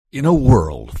In a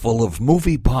world full of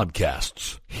movie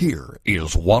podcasts, here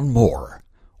is one more.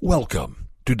 Welcome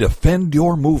to Defend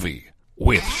Your Movie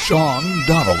with Sean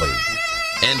Donnelly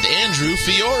and Andrew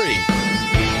Fiore.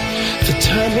 The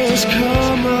time has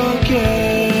come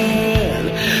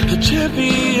again. The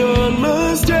champion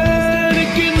must stand. It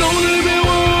can only be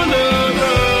one of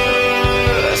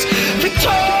us.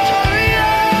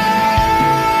 Victoria!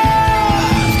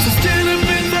 So stand up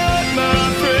and fight,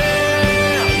 my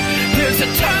friend. There's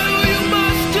a title you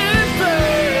must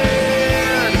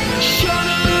defend. Shut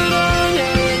it on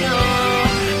and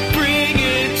on. Bring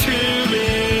it to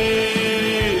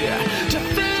me.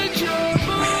 Defend your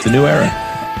movie. It's a new era.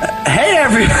 Hey,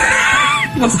 everybody.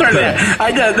 Let's start there.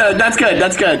 That's good.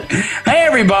 That's good. Hey,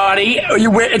 everybody.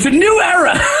 It's a new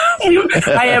era.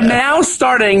 I am now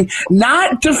starting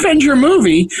not Defend Your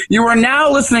Movie. You are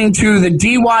now listening to the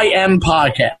DYM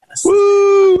podcast.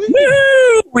 Woo!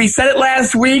 Woo! We said it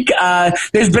last week.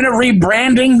 There's been a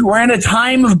rebranding. We're in a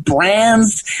time of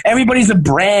brands. Everybody's a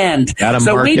brand.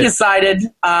 So we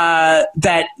decided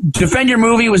that Defend Your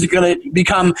Movie was going to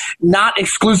become not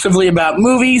exclusively about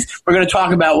movies. We're going to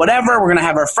talk about whatever. We're going to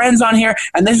have our friends on here.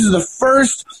 And this is the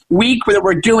first week that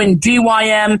we're doing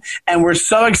DYM, and we're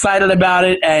so excited about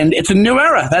it. And it's a new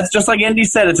era. That's just like Andy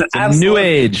said. It's a new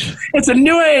age. It's a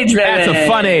new age, man. That's a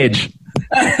fun age.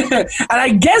 And I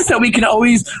guess that we can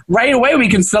always right away we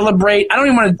can celebrate. I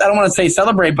don't want to say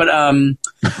celebrate, but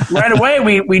right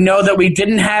away we know that we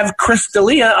didn't have Chris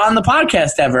D'Elia on the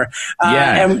podcast ever.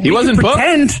 And he wasn't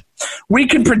booked. We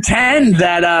can pretend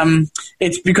that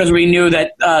it's because we knew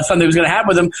that something was going to happen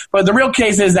with him. But the real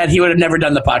case is that he would have never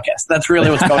done the podcast. That's really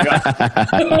what's going on.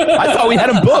 I thought we had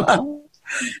him booked.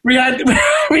 We had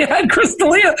Chris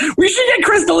D'Elia. We should get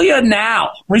Chris D'Elia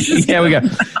now. We go.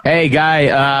 Hey,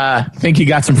 guy, think you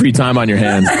got some free time on your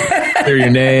hands. Clear your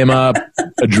name up.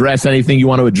 Address anything you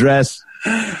want to address.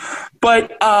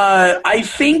 But I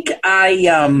think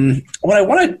what I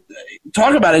want to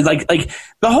talk about is like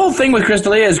the whole thing with Chris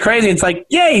D'Elia is crazy. It's like,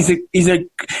 yeah,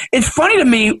 it's funny to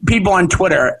me, people on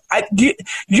Twitter. Do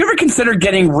you ever consider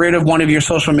getting rid of one of your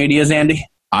social medias, Andy?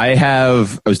 I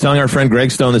was telling our friend Greg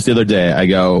Stone this the other day. I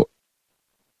go,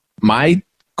 my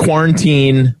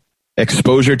quarantine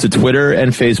exposure to Twitter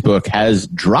and Facebook has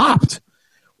dropped,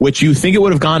 which you think it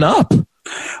would have gone up. Oh,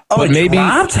 but maybe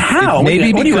dropped? How?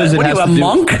 Maybe because it has to do.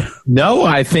 Monk? No,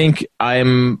 I think I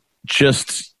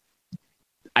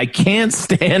can't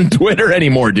stand Twitter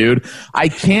anymore, dude. I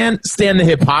can't stand the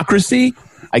hypocrisy.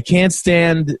 I can't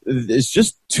stand. There's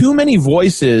just too many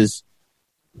voices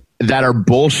that are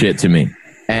bullshit to me.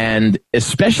 And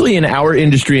especially in our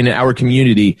industry and in our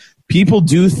community, people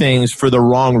do things for the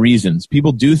wrong reasons.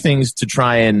 People do things to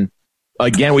try and,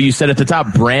 again, what you said at the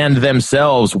top, brand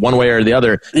themselves one way or the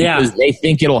other because they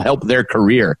think it'll help their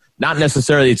career. Not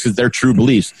necessarily it's because they're true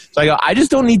beliefs. So I go, I just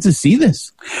don't need to see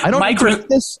this. I don't need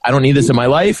this. I don't need this in my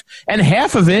life. And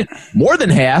half of it, more than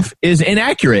half, is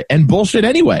inaccurate and bullshit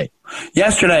anyway.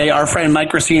 Yesterday, our friend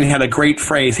Mike Racine had a great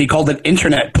phrase. He called it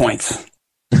internet points.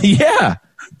 Yeah.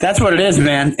 That's what it is,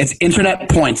 man. It's internet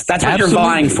points. That's what Absolutely. You're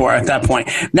vying for at that point.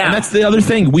 Now, and that's the other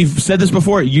thing. We've said this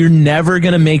before. You're never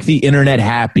going to make the internet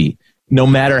happy. No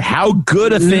matter how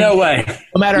good a thing No way.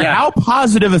 No matter how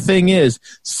positive a thing is,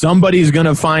 somebody's going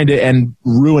to find it and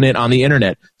ruin it on the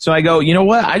internet. So I go, you know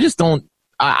what? I just don't.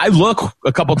 I look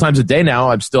a couple times a day now.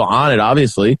 I'm still on it,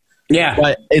 obviously. Yeah.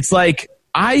 But it's like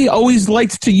I always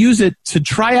liked to use it to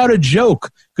try out a joke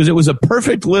because it was a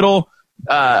perfect little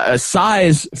a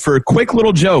size for quick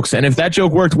little jokes, and if that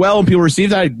joke worked well and people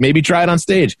received that, I'd maybe try it on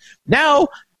stage. Now,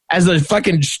 as a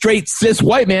fucking straight cis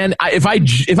white man, if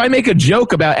I make a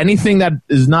joke about anything that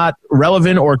is not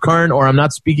relevant or current, or I'm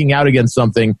not speaking out against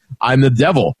something, I'm the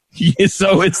devil.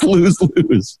 So it's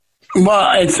lose-lose.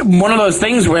 Well, it's one of those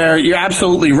things where you're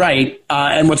absolutely right.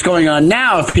 And what's going on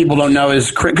now, if people don't know,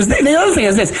 is because the other thing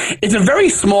is this: it's a very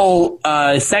small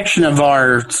section of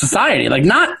our society.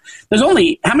 There's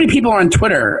only how many people are on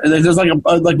Twitter? There's like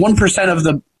 1% of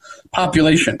the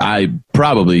population. Not even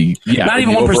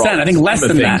 1%. I think less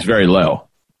than that. It's very low.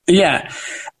 Yeah,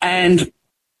 and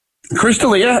Chris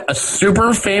D'Elia, a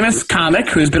super famous comic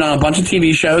who's been on a bunch of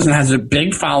TV shows and has a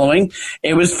big following.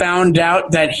 It was found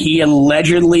out that he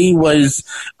allegedly was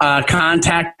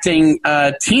contacting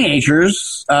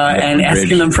teenagers and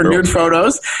asking them for nude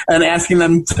photos and asking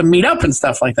them to meet up and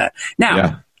stuff like that.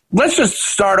 Now, let's just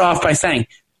start off by saying,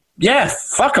 yeah,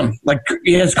 fuck him.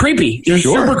 It's creepy. You're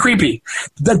super creepy.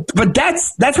 But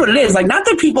that's what it is. Not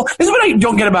that people – this is what I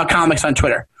don't get about comics on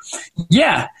Twitter.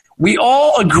 Yeah. we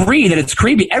all agree that it's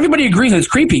creepy. Everybody agrees that it's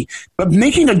creepy. But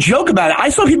making a joke about it, I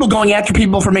saw people going after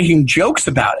people for making jokes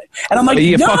about it. And I'm like,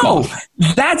 no,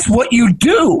 that's what you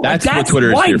do. That's what Twitter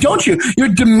is. Why don't you? You're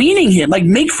demeaning him. Like,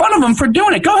 make fun of him for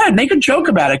doing it. Go ahead, make a joke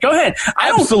about it. Go ahead.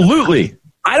 Absolutely.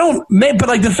 But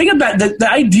like the thing about the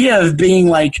idea of being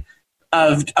like,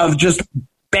 of just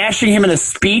bashing him in a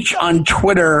speech on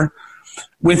Twitter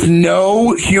with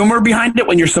no humor behind it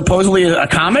when you're supposedly a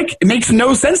comic, it makes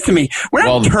no sense to me. We're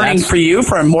not turning for you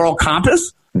for a moral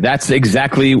compass. That's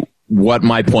exactly what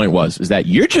my point was, is that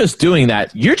you're just doing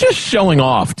that. You're just showing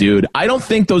off, dude. I don't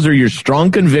think those are your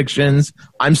strong convictions.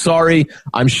 I'm sorry.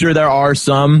 I'm sure there are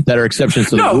some that are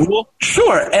exceptions to the rule.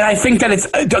 Sure. And I think that it's,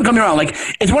 don't get me wrong, like,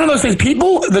 it's one of those things,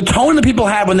 the tone that people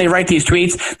have when they write these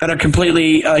tweets that are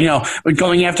completely,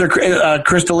 going after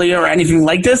Chris D'Elia or anything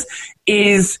like this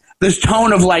is this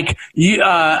tone of you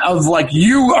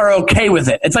are okay with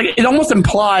it. It's like, it almost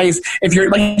implies, if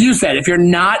you're, like you said, if you're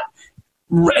not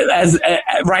as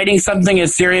writing something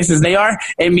as serious as they are,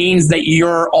 it means that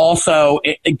you're also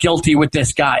guilty with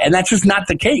this guy, and that's just not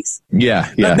the case.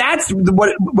 Yeah. But that's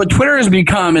what Twitter has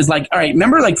become. Is like, all right,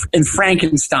 remember like in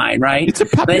Frankenstein, right? It's a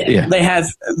puppet. They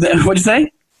have what'd you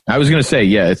say? I was going to say,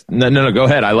 yeah. No, go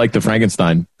ahead. I like the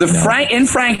Frankenstein. In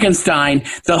Frankenstein,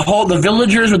 the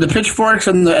villagers with the pitchforks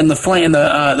and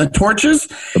the torches.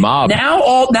 The mob.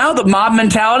 Now the mob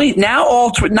mentality.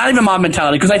 Not even mob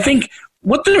mentality, because I think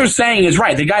what they're saying is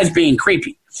right. The guy's being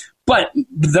creepy, but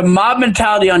the mob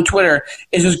mentality on Twitter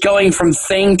is just going from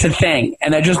thing to thing,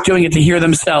 and they're just doing it to hear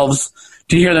themselves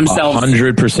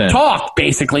 100% talk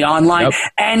basically online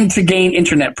and to gain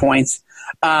internet points.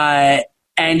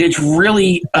 And it's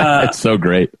really it's so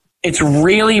great. It's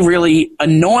really, really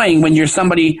annoying when you're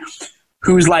somebody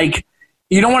who's like,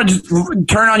 you don't want to just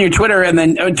turn on your Twitter and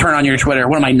then turn on your Twitter.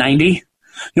 What am I, 90? You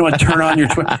don't want to turn on your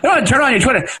Twitter. You don't want to turn on your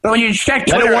Twitter. But when you check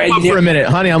Twitter, let it warm up for a minute,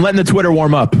 honey. I'm letting the Twitter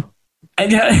warm up.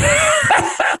 And,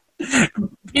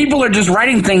 people are just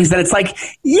writing things that it's like,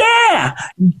 yeah,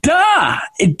 duh,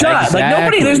 it does.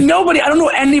 Exactly. Like there's nobody. I don't know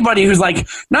anybody who's like,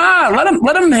 nah, let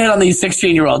him hit on these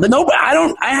 16-year-olds. Nobody.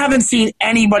 I haven't seen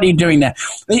anybody doing that.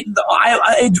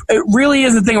 It really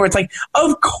is a thing where it's like,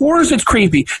 of course it's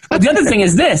creepy. But the other thing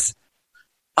is this.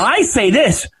 I say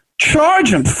this.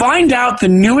 Charge him. Find out the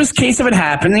newest case of it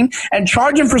happening and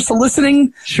charge him for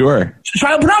soliciting child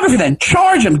pornography. Then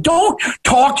charge him. Don't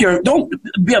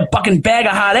be a fucking bag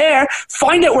of hot air.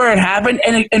 Find out where it happened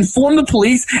and inform the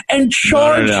police and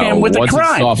charge him with the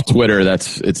crime. Once it's off Twitter,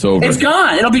 it's over. It's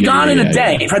gone. It'll be gone in a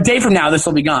day. Yeah. For a day from now, this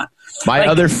will be gone. My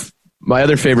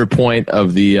other favorite point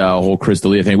of the whole Chris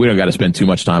D'Elia thing. We don't got to spend too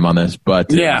much time on this,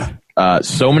 but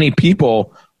so many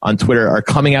people on Twitter are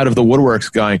coming out of the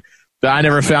woodworks going, I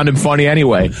never found him funny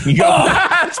anyway. You go,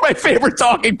 that's my favorite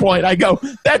talking point. I go,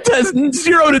 that has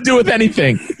zero to do with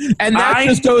anything. And that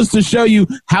just goes to show you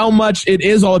how much it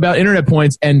is all about internet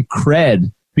points and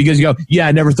cred. Because you go, yeah,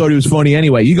 I never thought he was funny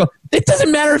anyway. You go, it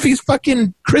doesn't matter if he's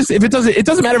fucking Chris. It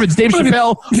doesn't matter if it's Dave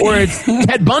Chappelle or it's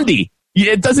Ted Bundy.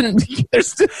 It doesn't.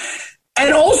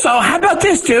 And also, how about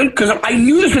this, dude? Because I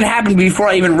knew this would happen before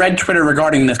I even read Twitter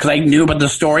regarding this, because I knew about the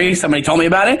story. Somebody told me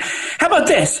about it. How about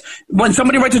this? When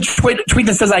somebody writes a tweet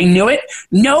that says, I knew it.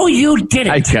 No, you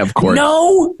didn't. Of course.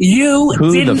 No, you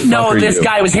didn't know this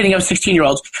guy was hitting up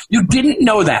 16-year-olds. You didn't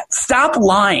know that. Stop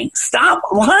lying. Stop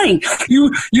lying.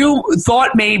 You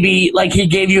thought maybe like he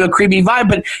gave you a creepy vibe,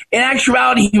 but in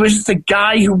actuality, he was just a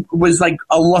guy who was like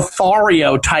a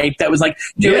Lothario type that was like,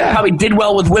 probably did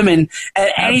well with women.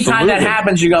 And anytime that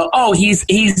happens, you go, oh, he's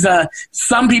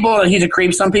some people, he's a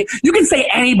creep. Some people, you can say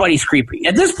anybody's creepy.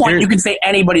 At this point, you can say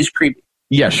anybody's creepy.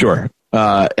 Yeah, sure.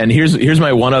 And here's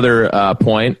my one other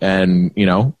point, and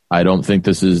I don't think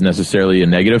this is necessarily a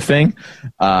negative thing.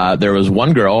 There was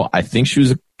one girl, I think she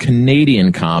was a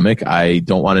Canadian comic. I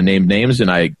don't want to name names,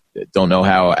 and I don't know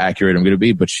how accurate I'm going to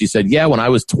be, but she said, yeah, when I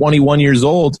was 21 years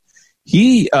old,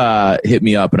 he hit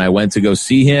me up and I went to go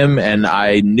see him, and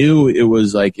I knew it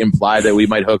was like implied that we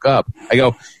might hook up. I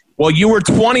go, well, you were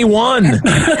 21.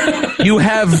 You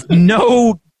have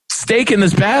no stake in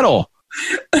this battle.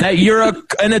 That you're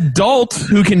an adult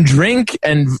who can drink,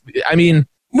 and I mean,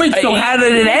 wait. So how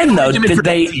did it end though?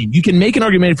 You can make an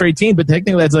argument for 18, but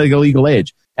technically that's like a legal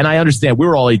age. And I understand we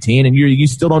were all 18, and you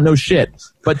still don't know shit.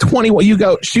 But 21, you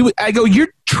go. I go. You're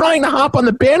trying to hop on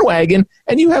the bandwagon,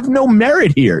 and you have no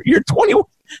merit here. You're 21.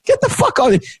 Get the fuck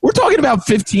on it. We're talking about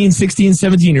 15, 16,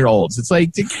 17-year-olds. It's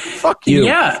like, fuck you.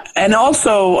 Yeah, and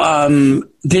also, how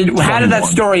did that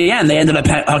story end? They ended up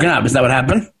hooking up. Is that what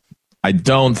happened? I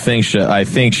don't think she. I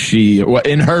think she.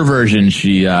 In her version,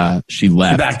 she left. She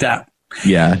backed out.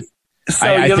 Yeah. So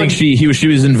I think she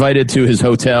was invited to his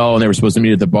hotel and they were supposed to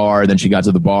meet at the bar. Then she got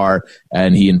to the bar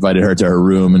and he invited her to her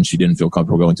room and she didn't feel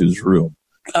comfortable going to his room.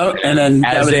 Oh, and then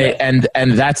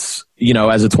and that's, you know,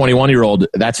 as a 21-year-old,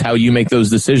 that's how you make those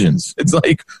decisions. It's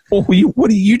like, well, what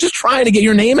are you just trying to get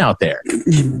your name out there?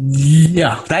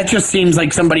 Yeah, that just seems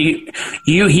like somebody.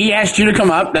 He asked you to come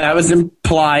up. That was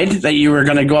implied that you were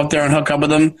going to go up there and hook up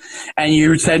with him, and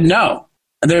you said no.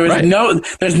 There was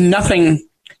there's nothing.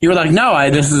 You were like, no,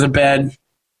 this is a bad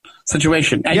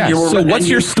situation. And so what's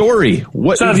your story?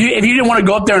 So if you didn't want to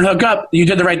go up there and hook up, you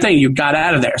did the right thing. You got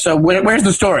out of there. So where's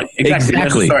the story? Exactly.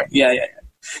 Where's the story? Yeah.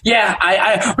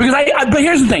 But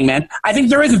here's the thing, man. I think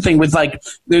there is a thing with like,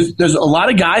 there's a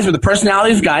lot of guys with the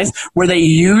personalities of guys where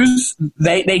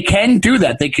they can do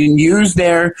that. They can use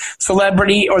their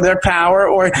celebrity or their power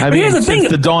but here's the thing.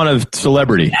 The dawn of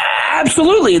celebrity.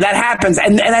 Absolutely. That happens.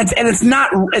 And it's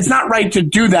not right to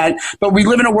do that, but we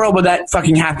live in a world where that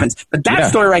fucking happens. But that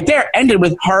story right there ended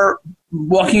with her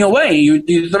walking away. You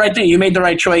did the right thing. You made the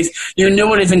right choice. You knew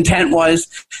what his intent was.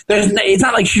 It's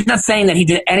not like she's not saying that he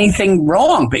did anything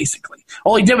wrong, basically.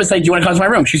 All he did was say, do you want to come to my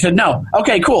room? She said, no.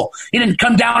 Okay, cool. He didn't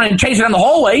come down and chase her down the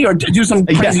hallway or do some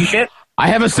crazy shit. I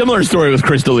have a similar story with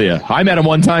Chris D'Elia. I met him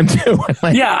one time, too.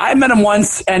 Yeah, I met him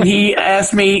once, and he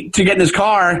asked me to get in his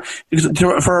car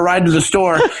for a ride to the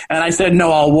store, and I said,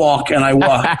 no, I'll walk, and I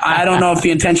walked. I don't know if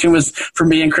the intention was for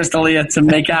me and Chris D'Elia to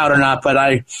make out or not, but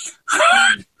I...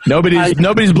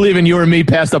 Nobody's believing you or me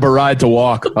passed up a ride to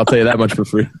walk. I'll tell you that much for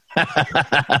free.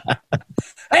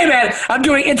 Hey, man, I'm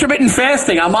doing intermittent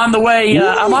fasting. I'm on the way.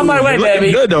 I'm on my way,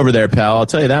 baby. Good over there, pal. I'll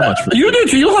tell you that much for free. You do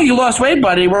too. You look like you lost weight,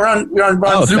 buddy. We're on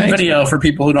Zoom video for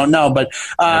people who don't know. But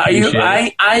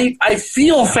I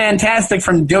feel fantastic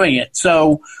from doing it.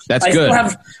 So that's good. Still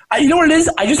have, you know what it is?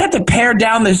 I just have to pare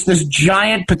down this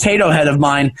giant potato head of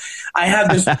mine. I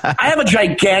have a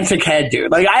gigantic head, dude.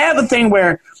 Like I have a thing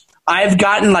where I've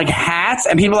gotten like hats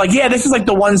and people are like, yeah, this is like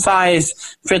the one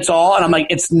size fits all. And I'm like,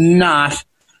 it's not.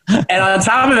 And on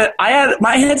top of it,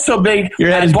 my head's so big. Your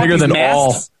head is bigger than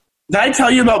all. Did I tell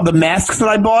you about the masks that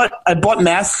I bought? I bought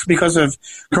masks because of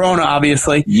Corona,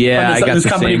 obviously. Yeah, I got the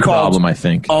same problem, I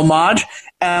think. Homage.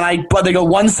 But they go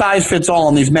one size fits all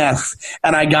on these masks.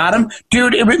 And I got them.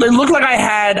 Dude, it looked like I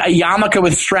had a yarmulke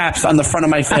with straps on the front of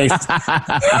my face.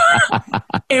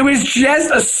 It was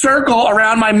just a circle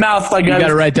around my mouth. Like you got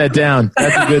to write that down.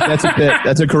 That's a bit.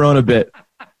 That's a Corona bit.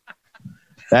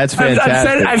 That's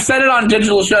fantastic. I've said it on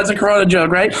digital show. It's a Corona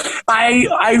joke, right?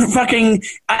 And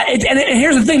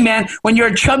here's the thing, man. When you're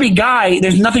a chubby guy,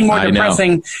 there's nothing more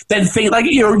depressing than like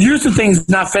you're used to things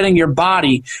not fitting your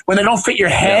body. When they don't fit your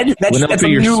head, that's a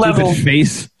new level.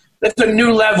 Face. That's a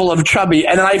new level of chubby.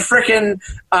 And then I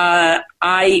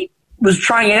was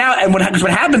trying it out, and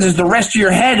what happens is the rest of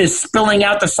your head is spilling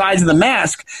out the sides of the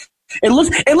mask. It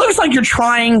looks like you're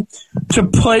trying to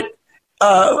put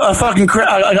a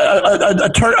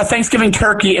Thanksgiving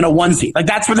turkey in a onesie. Like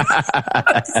that's what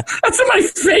my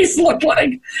face looked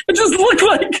like. It just looked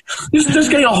like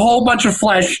just getting a whole bunch of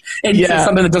flesh into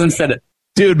something that doesn't fit it.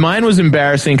 Dude, mine was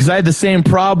embarrassing because I had the same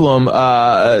problem.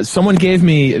 Someone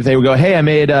they would go, hey, I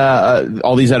made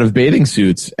all these out of bathing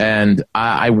suits, and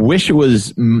I wish it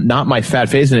was not my fat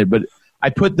face in it, but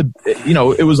I put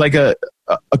it was like a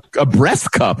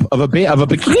breast cup of a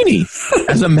bikini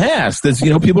as a mask. That's,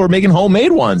 people are making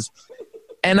homemade ones.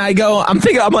 And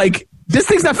I'm like, this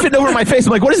thing's not fitting over my face.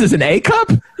 I'm like, what is this, an A cup?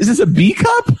 Is this a B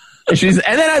cup? And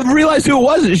then I realized who it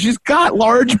was. She's got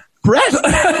large breasts.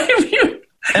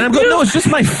 And I'm going, no, it's just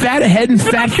my fat head and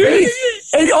fat face.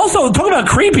 And also, talk about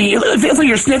creepy. It feels like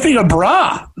you're sniffing a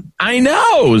bra. I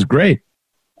know. It was great.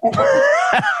 All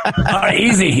right,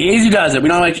 easy does it. We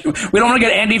don't want to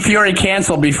get Andy Fiore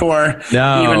canceled before.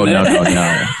 No.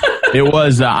 It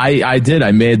was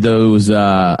I made those.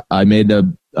 I made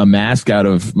a mask out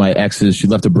of my ex's. She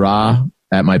left a bra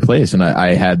at my place, and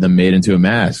I had them made into a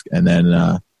mask. And then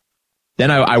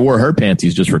I wore her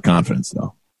panties just for confidence,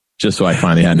 though, just so I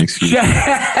finally had an excuse.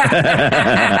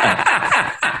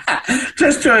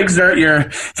 Just to exert your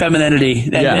femininity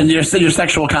and your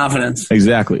sexual confidence.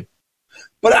 Exactly.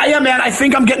 But man, I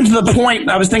think I'm getting to the point.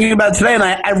 I was thinking about it today, and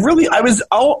I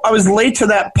was late to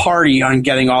that party on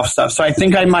getting off stuff. So I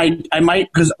think I might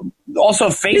because also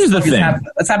Facebook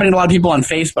that's happening to a lot of people on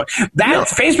Facebook.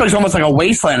 Facebook is almost like a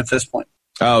wasteland at this point.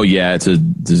 Oh yeah, it's a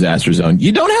disaster zone.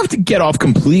 You don't have to get off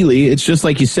completely. It's just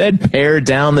like you said, pare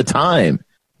down the time.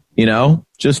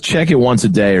 Just check it once a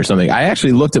day or something. I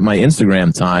actually looked at my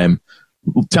Instagram time.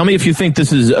 Tell me if you think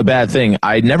this is a bad thing.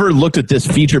 I never looked at this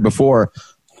feature before.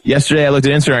 Yesterday, I looked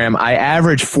at Instagram. I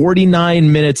average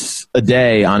 49 minutes a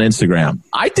day on Instagram.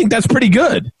 I think that's pretty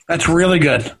good. That's really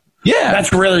good. Yeah.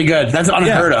 That's really good. That's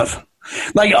unheard of.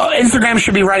 Like Instagram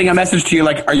should be writing a message to you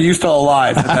like, "Are you still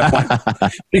alive?" At that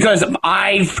point, because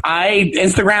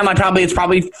Instagram, it's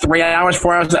probably 3 hours,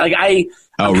 4 hours. Like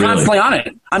I'm really? constantly on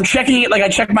it. I'm checking it. Like I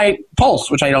check my pulse,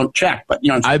 which I don't check, but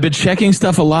you know, I've been checking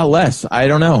stuff a lot less. I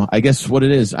don't know. I guess what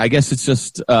it is. I guess it's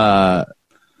just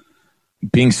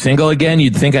being single again.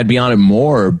 You'd think I'd be on it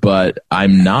more, but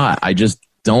I'm not. I just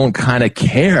don't kind of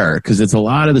care because it's a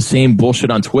lot of the same bullshit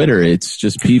on Twitter. It's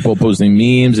just people posting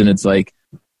memes, and it's like,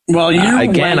 well,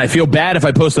 I feel bad if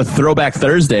I post a Throwback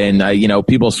Thursday and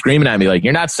people screaming at me like,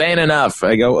 "You're not saying enough."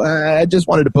 I go, I just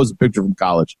wanted to post a picture from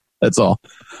college. That's all.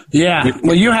 Yeah.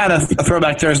 Well, you had a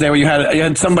Throwback Thursday where you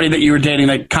had somebody that you were dating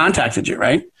that contacted you,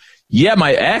 right? Yeah,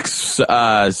 my ex.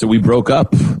 So we broke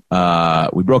up.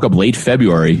 We broke up late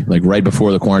February, like right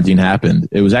before the quarantine happened.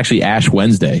 It was actually Ash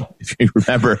Wednesday, if you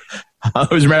remember. I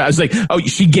was like, oh,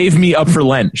 she gave me up for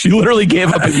Lent. She literally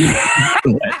gave up for Lent.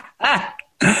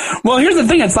 Well, here's the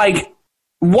thing. It's like,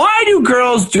 why do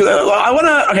girls do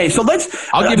that? So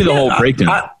I'll give you the whole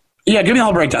breakdown. Yeah, give me the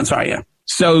whole breakdown. Sorry, yeah.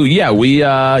 So, yeah, we,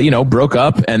 broke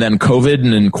up, and then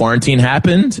COVID and quarantine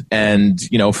happened. And,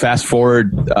 fast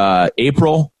forward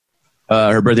April.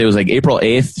 Her birthday was like April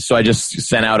 8th. So I just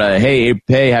sent out a, hey,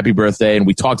 happy birthday. And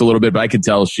we talked a little bit, but I could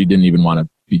tell she didn't even want to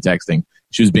be texting.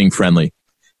 She was being friendly.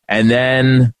 And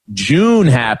then June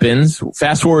happens.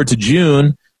 Fast forward to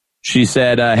June. She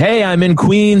said, hey, I'm in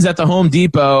Queens at the Home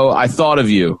Depot. I thought of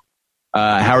you.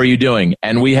 How are you doing?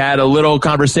 And we had a little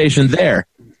conversation there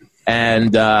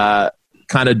and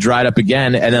kind of dried up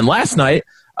again. And then last night,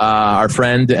 our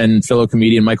friend and fellow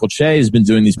comedian Michael Che has been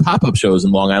doing these pop-up shows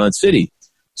in Long Island City.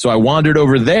 So I wandered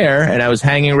over there and I was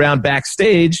hanging around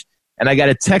backstage and I got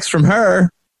a text from her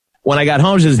when I got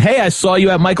home. She says, hey, I saw you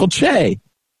at Michael Che.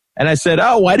 And I said,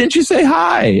 oh, why didn't you say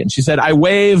hi? And she said, I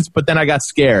waved, but then I got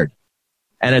scared.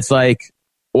 And it's like,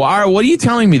 well, what are you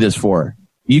telling me this for?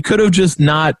 You could have just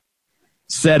not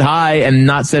said hi and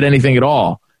not said anything at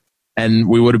all. And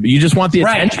we would have, you just want the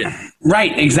attention.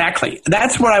 Right, exactly.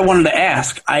 That's what I wanted to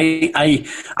ask. I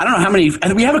don't know how many,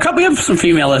 we have some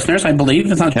female listeners, I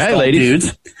believe. It's not just all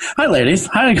dudes. Hi, ladies.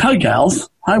 Hi, gals.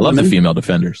 Hi, love women. The female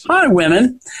defenders. Hi,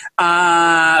 women.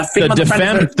 The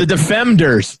defenders. The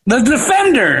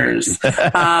defenders.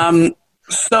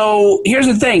 So here's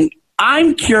the thing.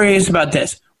 I'm curious about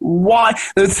this. Why?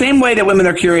 The same way that women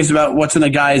are curious about what's in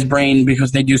a guy's brain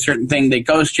because they do certain thing, they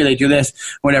ghost you, they do this,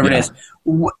 whatever it is.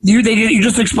 You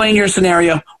just explained your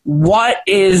scenario. What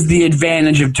is the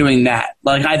advantage of doing that?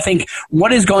 Like, I think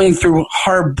what is going through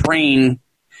her brain?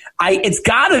 It's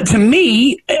got to, to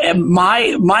me,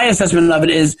 my assessment of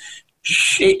it is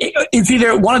it's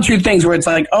either one of two things where it's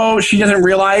like, oh, she doesn't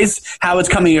realize how it's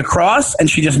coming across and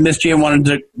she just missed you and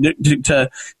wanted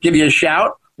to give you a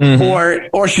shout. Mm-hmm.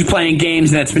 Or she's playing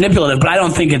games and it's manipulative, but I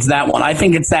don't think it's that one. I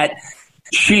think it's that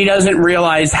she doesn't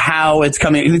realize how it's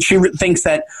coming. She thinks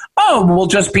that, oh, we'll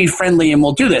just be friendly and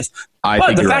we'll do this.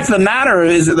 But the fact of the matter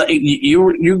is that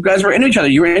you guys were into each other.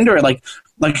 You were into her. Like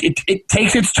it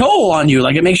takes its toll on you.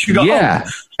 Like it makes you go, yeah.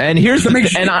 Oh. And here's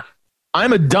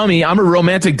I'm a dummy. I'm a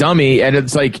romantic dummy. And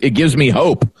it's like, it gives me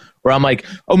hope. Where I'm like,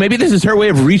 oh, maybe this is her way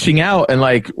of reaching out and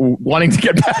like wanting to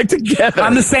get back together.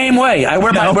 I'm the same way.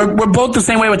 We're both the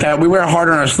same way with that. We wear a heart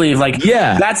on our sleeve. Like,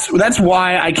 yeah, that's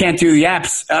why I can't do the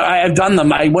apps. I've done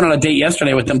them. I went on a date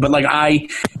yesterday with them, but like I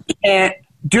can't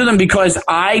do them because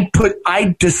I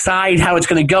decide how it's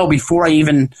going to go before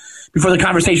the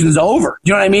conversation is over. Do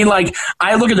you know what I mean? Like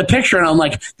I look at the picture and I'm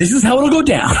like, this is how it'll go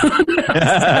down.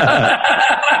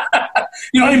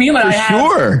 You know what I mean? Like,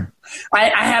 sure. I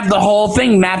have the whole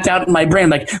thing mapped out in my brain.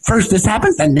 Like, first this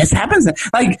happens, then this happens.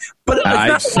 Like, but it's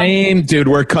not same, dude.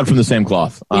 We're cut from the same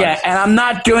cloth. Honestly. Yeah, and I'm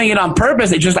not doing it on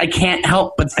purpose. It's just I can't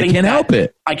help but think. I can't help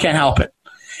it.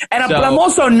 And but I'm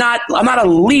also not. I'm not a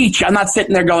leech. I'm not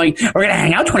sitting there going, "We're gonna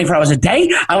hang out 24 hours a day."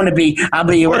 I'll be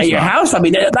at your house. I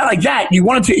mean, not like that. You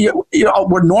wanted to.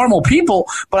 We're normal people,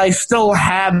 but I still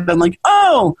have been like,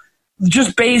 oh.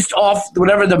 Just based off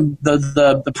whatever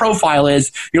the profile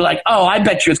is, you're like, oh, I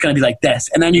bet you it's going to be like this,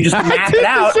 and then you just map it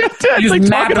out. You just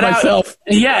map it out. Myself.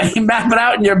 Yeah, you map it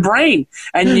out in your brain,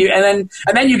 and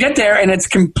then you get there, and it's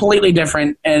completely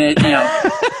different, and it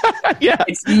yeah,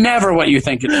 it's never what you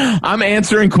think it is. I'm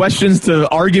answering questions to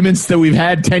arguments that we've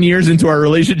had 10 years into our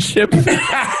relationship.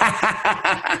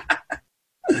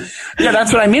 Yeah,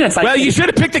 that's what I mean. It's like, well, you should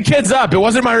have picked the kids up. It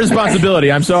wasn't my responsibility.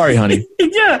 I'm sorry, honey.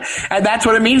 Yeah, and that's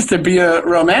what it means to be a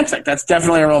romantic. That's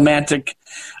definitely a romantic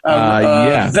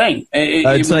thing.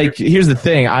 It's like, here's the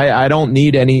thing. I don't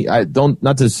need any.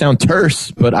 Not to sound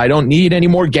terse, but I don't need any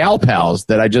more gal pals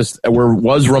that I just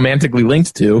was romantically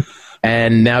linked to,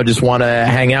 and now just want to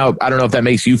hang out. I don't know if that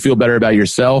makes you feel better about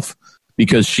yourself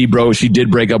because she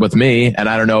did break up with me, and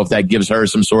I don't know if that gives her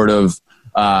some sort of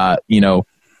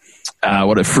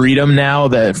freedom now,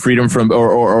 that freedom from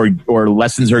or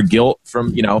lessens her guilt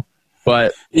from,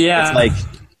 but yeah, it's like,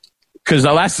 because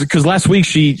last week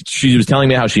she was telling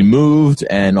me how she moved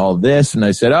and all this, and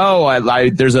I said,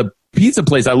 there's a pizza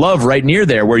place I love right near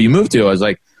there where you moved to. I was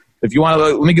like, if you want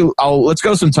to, let's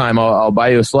go sometime. I'll buy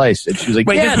you a slice. And she was like,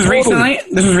 wait, yeah, this was recently?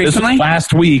 This was recently? This was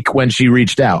last week when she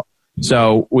reached out.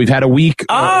 So we've had a week.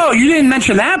 Oh, you didn't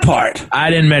mention that part. I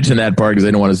didn't mention that part because I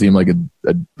didn't want to seem like a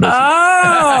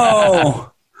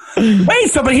Oh.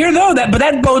 Wait, but here though,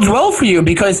 that bodes well for you,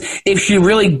 because if she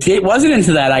really wasn't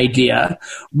into that idea,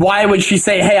 why would she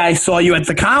say, "Hey, I saw you at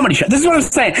the comedy show"? This is what I'm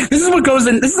saying. This is what goes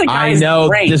in. This is a guy's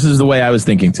brain. This is the way I was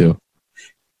thinking too.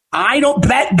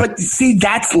 But see,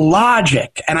 that's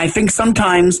logic. And I think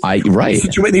sometimes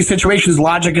these situations,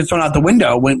 logic is thrown out the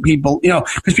window when people,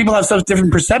 because people have such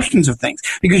different perceptions of things.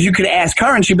 Because you could ask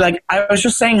her and she'd be like, I was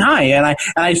just saying hi, and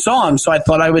I saw him, so I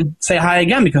thought I would say hi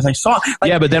again because I saw him.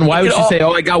 Yeah, but then why would she say,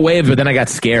 I got waved, but then I got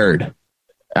scared?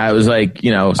 I was like,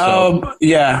 so. Oh,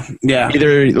 yeah.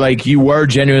 Either like you were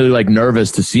genuinely like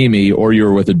nervous to see me, or you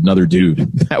were with another dude.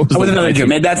 That was with another dude.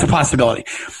 Maybe that's a possibility.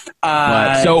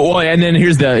 And then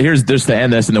here's just to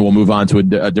end this, and then we'll move on to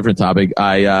a different topic.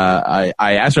 I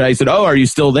asked her. I said, "Oh, are you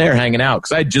still there, hanging out?"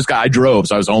 Because I drove,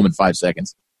 so I was home in 5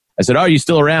 seconds. I said, "Oh, are you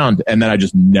still around?" And then I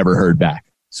just never heard back.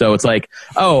 So it's like,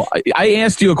 oh, I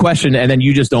asked you a question, and then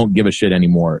you just don't give a shit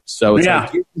anymore. So it's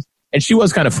like, and she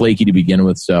was kind of flaky to begin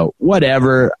with. So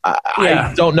whatever.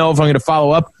 I don't know if I'm going to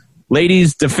follow up.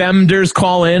 Ladies, defenders,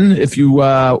 call in if you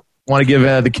want to give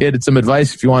the kid some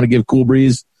advice. If you want to give Cool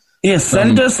Breeze. Yeah,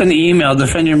 send us an email,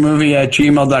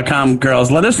 defendyourmovie@gmail.com,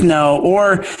 girls. Let us know,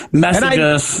 or message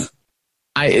us.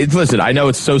 Listen, I know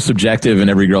it's so subjective, and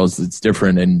every girl it's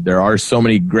different, and there are so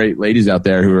many great ladies out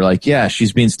there who are like, yeah,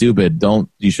 she's being stupid.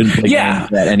 You shouldn't play games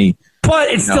with that any. But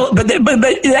it's still, but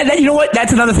you know what?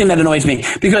 That's another thing that annoys me,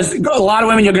 because a lot of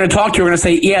women you're going to talk to are going to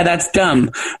say, yeah, that's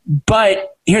dumb.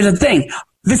 But here's the thing.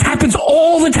 This happens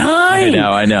all the time.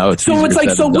 I know. So it's like,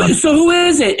 so who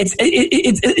is it? It's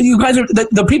you guys are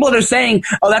the people that are saying,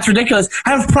 "Oh, that's ridiculous,"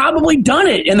 have probably done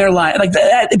it in their life. Like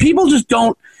people just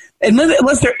don't,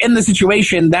 unless they're in the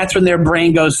situation. That's when their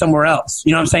brain goes somewhere else.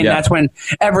 You know what I'm saying? Yeah. That's when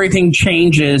everything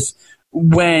changes.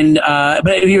 When, but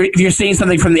if you're seeing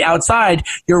something from the outside,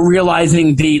 you're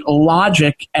realizing the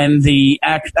logic and the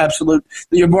absolute.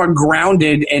 You're more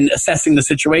grounded in assessing the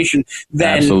situation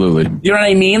than. Absolutely. You know what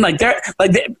I mean?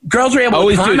 Girls are able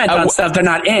to comment on stuff they're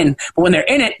not in, but when they're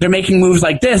in it, they're making moves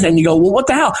like this, and you go, "Well, what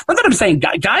the hell?" Not that I'm saying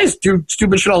guys do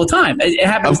stupid shit all the time. It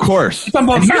happens, of course. On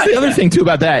both sides. Here's the other thing too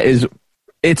about that is.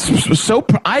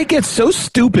 I get so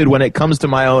stupid when it comes to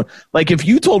my own, like if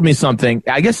you told me something,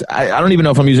 I guess, I don't even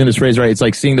know if I'm using this phrase right. It's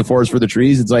like seeing the forest for the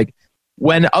trees. It's like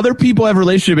when other people have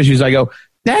relationship issues, I go,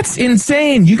 that's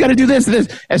insane. You got to do this and this.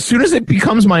 As soon as it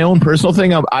becomes my own personal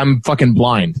thing, I'm fucking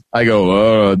blind. I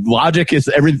go, logic is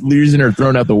every reason are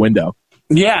thrown out the window.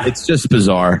 Yeah. It's just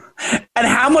bizarre. And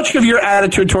how much of your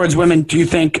attitude towards women do you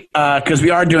think, because we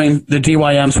are doing the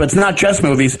DYM, so it's not just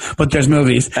movies, but there's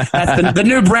movies. That's the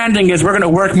new branding is we're going to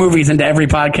work movies into every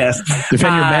podcast.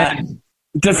 Defend your men.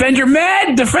 Defend your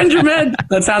men. Defend your men.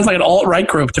 That sounds like an alt-right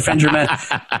group, Defend Your Men.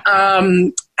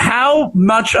 How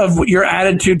much of your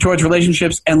attitude towards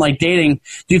relationships and like dating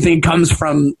do you think comes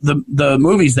from the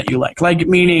movies that you like? Like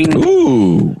meaning,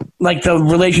 like the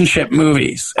relationship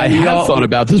movies. I have thought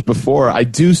about this before. I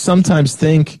do sometimes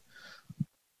think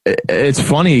it's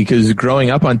funny because growing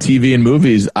up on TV and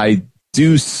movies, I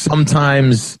do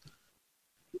sometimes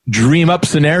dream up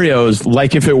scenarios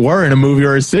like if it were in a movie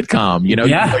or a sitcom.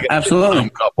 Yeah, like absolutely.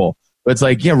 Couple, but it's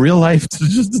like, real life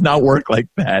just does not work like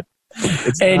that.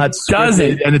 It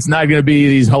doesn't, and it's not going to be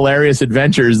these hilarious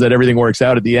adventures that everything works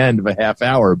out at the end of a half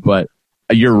hour. But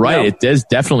you're right; no. It is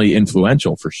definitely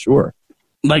influential for sure.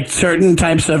 Like certain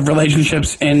types of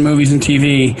relationships in movies and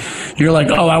TV, you're like,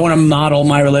 oh, I want to model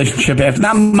my relationship after.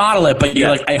 Not model it, but you're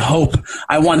like, I hope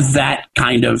I want that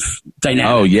kind of dynamic.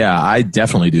 Oh yeah, I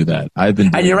definitely do that. I've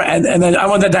been, and you're right, and then I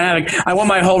want that dynamic. I want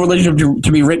my whole relationship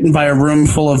to be written by a room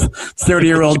full of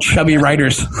 30-year-old chubby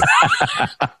writers,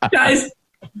 guys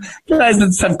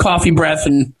that have coffee breath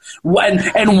and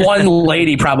one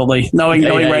lady probably knowing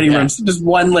writing rooms, just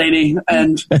one lady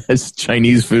and it's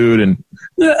Chinese food and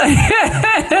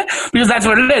because that's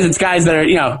what it is. It's guys that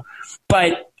are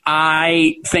but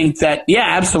I think that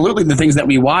absolutely the things that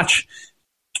we watch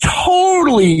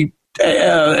totally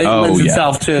lends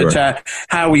itself to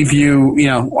how we view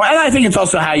and I think it's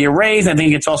also how you're raised. I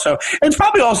think it's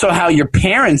probably also how your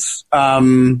parents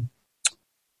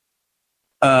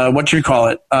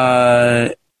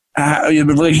the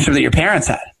relationship that your parents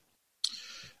had?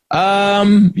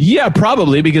 Yeah,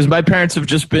 probably, because my parents have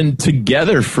just been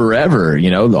together forever,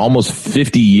 almost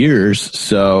 50 years.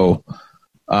 So,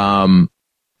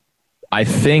 I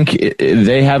think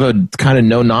they have a kind of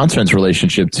no nonsense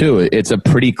relationship too. It's a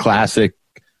pretty classic,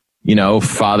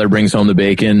 father brings home the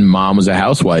bacon, mom was a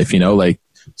housewife, like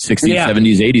 60s,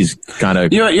 70s, 80s kind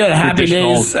of. You had happy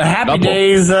days,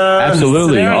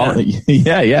 absolutely.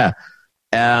 Yeah.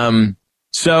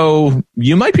 So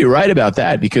you might be right about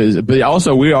that but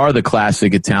also we are the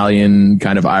classic Italian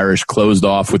kind of Irish closed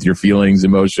off with your feelings,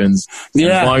 emotions.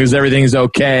 Yeah. As long as everything's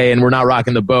okay and we're not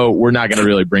rocking the boat, we're not going to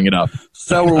really bring it up.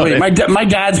 So were we. My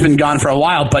dad's been gone for a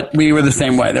while, but we were the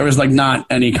same way. There was not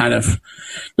any kind of,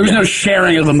 there was no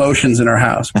sharing of emotions in our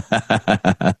house.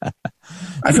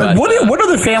 I feel like, what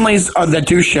are the families that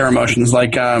do share emotions?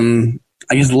 Like, I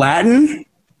guess Latin?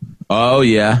 Oh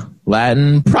yeah.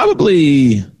 Latin,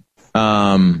 probably.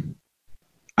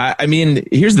 I mean,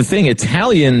 here's the thing.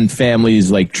 Italian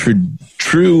families, like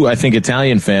true, I think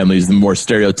Italian families, the more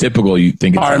stereotypical you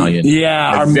think Italian.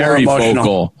 Are very more emotional.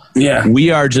 vocal. Yeah.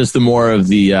 We are just the more of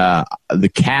the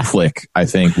Catholic, I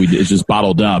think. It's just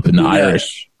bottled up, and the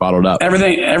Irish bottled up.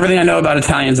 Everything I know about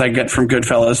Italians I get from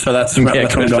Goodfellas, so that's what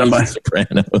I'm going by.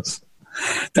 Sopranos.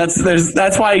 That's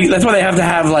why they have to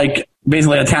have like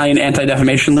basically Italian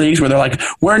anti-defamation leagues where they're like,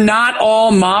 we're not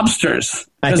all mobsters.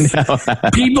 I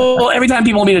know. Every time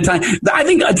people meet Italian, I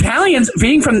think Italians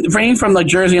being from like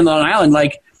Jersey and Long Island,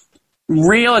 like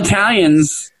real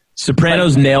Italians.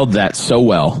 Sopranos nailed that so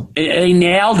well. They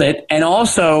nailed it, and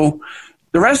also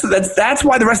the rest of that's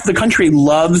why the rest of the country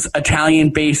loves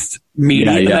Italian-based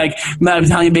media, like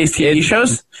Italian-based TV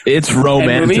shows. It's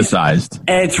romanticized.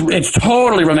 And it's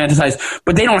totally romanticized,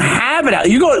 but they don't have it out.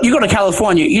 You go to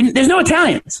California, there's no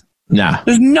Italians. Nah,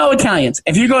 there's no Italians.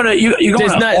 If you go to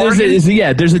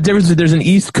there's a difference. There's an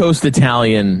East Coast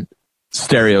Italian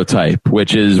stereotype,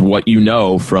 which is what you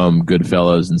know from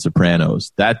Goodfellas and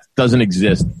Sopranos. That doesn't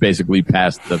exist basically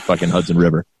past the fucking Hudson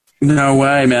River. No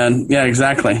way, man. Yeah,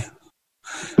 exactly.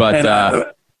 But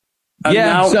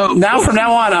now from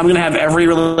now on, I'm going to have every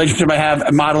relationship I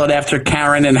have model it after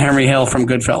Karen and Henry Hill from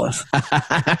Goodfellas.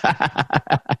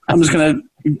 I'm just going to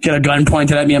get a gun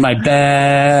pointed at me in my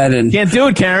bed and can't do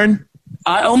it, Karen.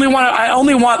 I only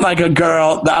want like a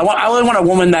girl. I only want a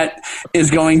woman that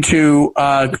is going to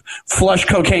flush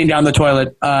cocaine down the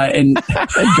toilet and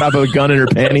drop a gun in her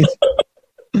panties.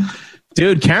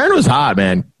 Dude, Karen was hot,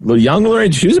 man. Young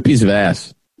Lorraine, she was a piece of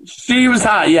ass. She was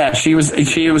hot, yeah. She was, and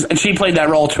she played that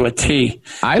role to a T.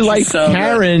 I like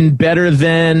Karen better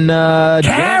than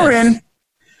Karen.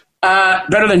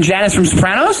 Better than Janice from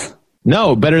Sopranos?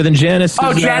 No, better than Janice.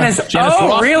 Oh, Janice.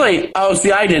 Ross. Really? Oh,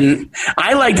 see, I didn't.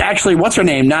 I liked actually. What's her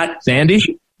name? Not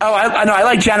Sandy. Oh, I know. I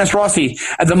like Janice Rossi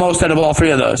the most out of all three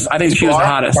of those. I think she was the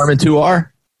hottest. Apartment 2R.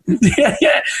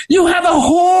 Yeah. You have a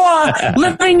whore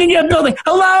living in your building.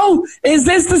 Hello? Is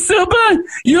this the super?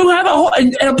 You have a whore,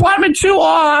 an apartment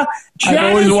 2R. I've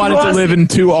always wanted to live in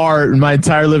 2R my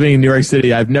entire living in New York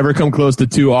City. I've never come close to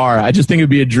 2R. I just think it'd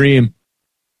be a dream.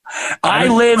 I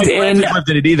lived in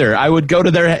it either. I would go to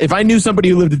there if I knew somebody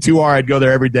who lived in 2R. I'd go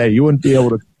there every day. You wouldn't be able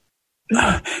to.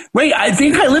 Wait, I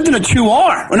think I lived in a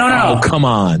 2R. No. Oh, come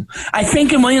on. I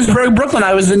think in Williamsburg, Brooklyn,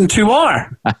 I was in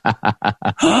 2R.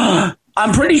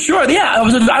 I'm pretty sure. Yeah, I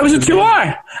was a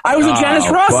 2R. I was a Janice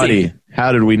Rossi. Buddy,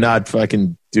 how did we not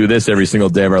fucking do this every single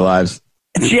day of our lives?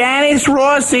 Janice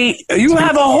Rossi, you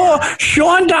have a whore.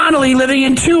 Sean Donnelly living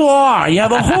in 2R. You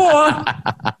have a whore.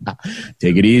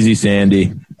 Take it easy,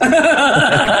 Sandy.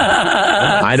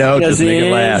 I know, just make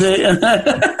it last.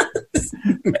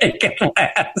 Make it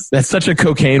last. That's such a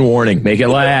cocaine warning. Make it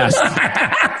last.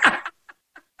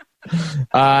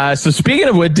 So speaking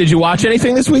of which, did you watch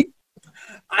anything this week?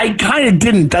 I kind of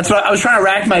didn't. That's what I was trying to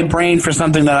rack my brain for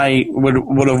something that I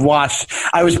would have watched.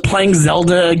 I was playing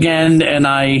Zelda again, and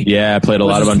I played a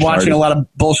lot of Uncharted. Watching a lot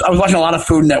of bullshit. I was watching a lot of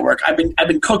Food Network. I've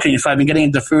been cooking, so I've been getting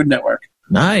into Food Network.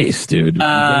 Nice, dude. You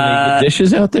got any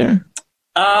dishes out there?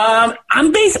 I'm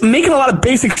making a lot of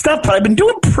basic stuff, but I've been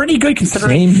doing pretty good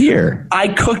considering. Same here. I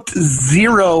cooked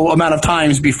zero amount of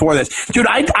times before this, dude.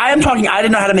 I am talking. I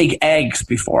didn't know how to make eggs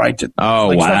before I did.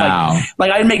 Oh, wow!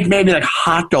 Like I'd make maybe like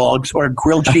hot dogs or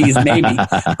grilled cheese, maybe,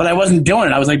 but I wasn't doing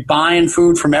it. I was like buying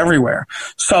food from everywhere.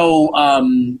 So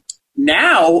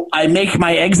now I make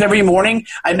my eggs every morning.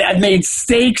 I've made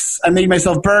steaks. I made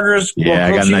myself burgers. Yeah,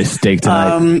 I got a nice steak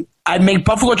tonight. I make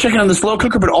buffalo chicken on the slow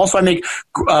cooker, but also I make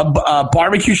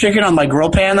barbecue chicken on my grill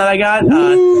pan that I got.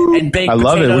 And baked I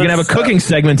love potatoes. it. We're going to have a cooking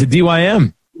segment to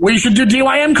DYM. We should do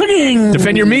DYM cooking.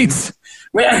 Defend your meats.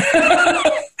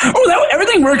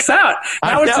 Everything works out.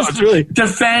 Now it's just really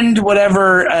defend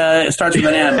whatever starts with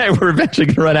an M. Hey, we're eventually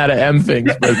going to run out of M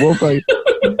things, but we'll fight.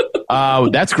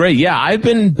 That's great. Yeah,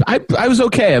 I was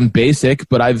okay. I'm basic,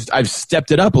 but I've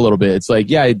stepped it up a little bit. It's like,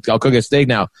 yeah, I'll cook a steak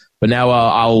now, but now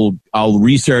I'll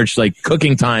research like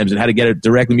cooking times and how to get it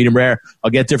directly medium rare.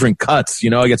 I'll get different cuts.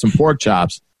 I get some pork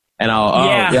chops, and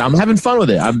I'm having fun with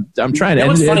it. I'm trying to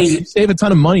and save a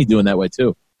ton of money doing that way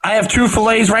too. I have 2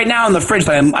 fillets right now in the fridge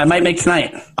that I might make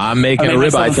tonight. I'm making a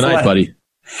ribeye tonight, buddy.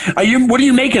 What are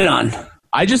you making it on?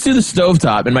 I just do the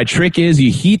stovetop, and my trick is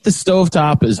you heat the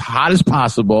stovetop as hot as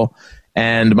possible.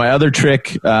 And my other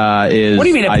trick is... What do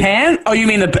you mean, a pan? Oh, you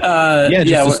mean the...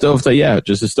 just a stovetop. Yeah,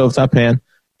 just a stovetop pan.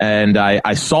 And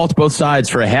I salt both sides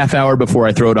for a half hour before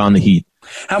I throw it on the heat.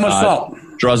 How much salt?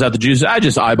 Draws out the juices. I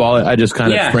just eyeball it. I just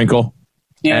kind of sprinkle.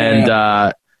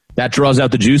 That draws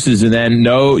out the juices, and then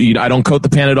I don't coat the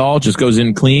pan at all. It just goes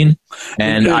in clean,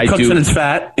 and it cooks in its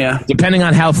fat. Yeah, depending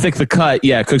on how thick the cut,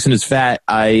 it cooks in its fat.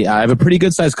 I have a pretty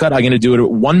good sized cut. I'm going to do it at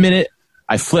 1 minute.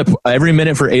 I flip every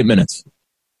minute for 8 minutes,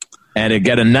 and it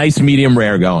get a nice medium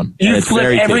rare going. You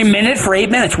flip every minute for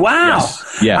 8 minutes. Wow.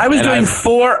 Yes. Yeah, I was doing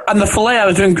 4 on the fillet. I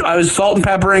was salt and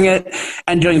peppering it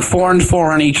and doing 4 and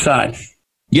 4 on each side.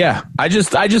 Yeah, I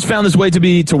just found this way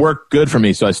to work good for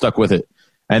me, so I stuck with it.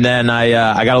 And then I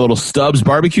got a little Stubbs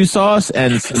barbecue sauce,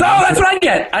 and that's what I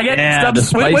get. I get Stubbs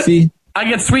spicy. I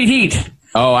get sweet heat.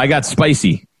 Oh, I got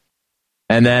spicy.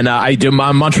 And then I do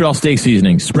my Montreal steak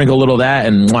seasoning. Sprinkle a little of that,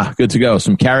 and good to go.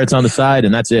 Some carrots on the side,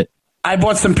 and that's it. I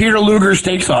bought some Peter Luger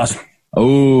steak sauce.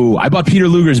 Oh, I bought Peter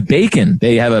Luger's bacon.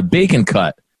 They have a bacon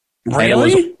cut. Really? And it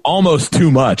was almost too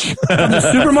much. From the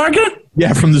supermarket?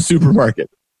 Yeah, from the supermarket.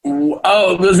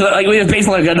 Oh, it was like we had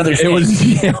basically like another steak.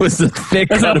 It was a thick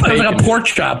cut of bacon. It was like a pork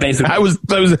chop, basically. I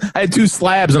had 2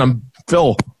 slabs, and I'm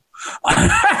full. What's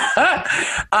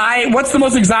the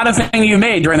most exotic thing you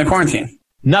made during the quarantine?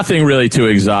 Nothing really too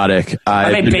exotic.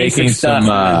 I made basic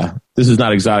stuff. This is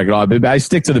not exotic at all. I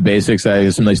stick to the basics. I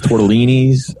have some nice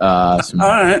tortellinis. All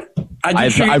right. I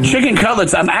do chicken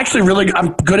cutlets. I'm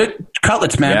good at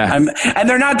cutlets, man. Yeah. And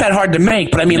they're not that hard to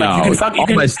make. But I mean, you can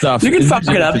fuck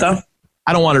it up though.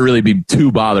 I don't want to really be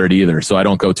too bothered either, so I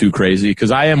don't go too crazy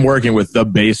because I am working with the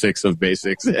basics of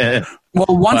basics. Well,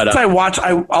 I'll watch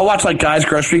like guys'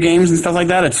 grocery games and stuff like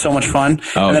that. It's so much fun.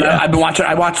 And then I've been watching.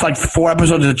 I watched like 4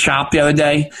 episodes of Chopped the other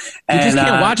day. And, you just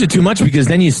can't watch it too much because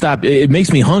then you stop. It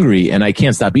makes me hungry and I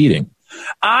can't stop eating.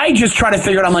 I just try to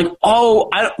figure it out.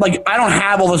 I'm like, I don't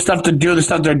have all the stuff to do the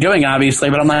stuff they're doing, obviously,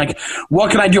 but I'm like,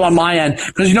 what can I do on my end?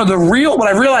 Because what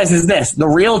I realized is this: the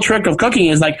real trick of cooking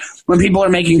is like when people are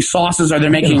making sauces or they're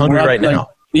making hungry right now.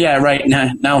 Yeah, right.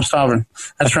 Now I'm starving.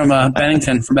 That's from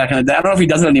Bennington from back in the day. I don't know if he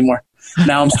does it anymore.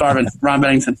 Now I'm starving. Ron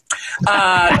Bennington.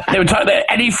 They would talk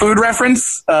any food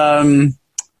reference on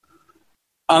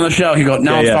the show. He'd go,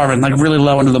 "Now I'm starving," like really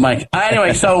low into the mic.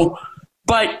 Anyway,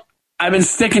 but I've been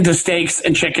sticking to steaks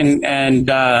and chicken and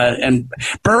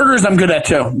burgers. I'm good at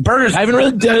too. Burgers. I haven't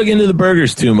really dug into the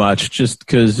burgers too much, just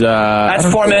because.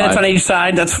 That's 4 minutes on each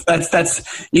side.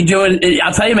 That's you doing.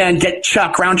 I'll tell you, man. Get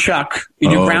ground chuck. You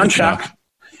do ground chuck.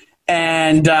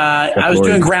 And I was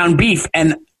doing ground beef,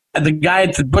 and the guy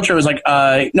at the butcher was like,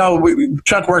 "No,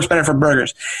 chuck works better for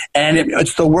burgers." And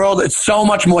it's so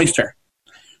much moisture.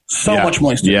 Much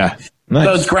moisture. Yeah.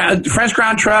 Nice. So fresh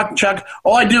ground chuck.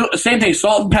 All I do, same thing,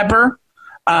 salt and pepper.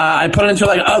 I put it into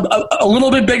like a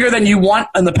little bit bigger than you want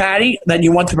on the patty, than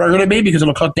you want the burger to be because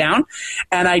it'll cook down.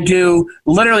 And I do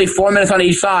literally 4 minutes on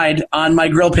each side on my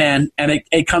grill pan, and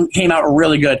it came out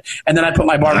really good. And then I put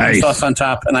my barbecue sauce on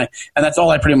top, and that's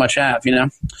all I pretty much have,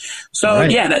 So I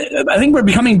think we're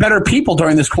becoming better people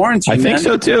during this quarantine. I think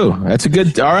so too. That's a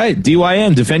good. All right,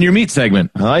 DYM, Defend Your Meat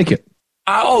segment. I like it.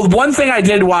 One thing I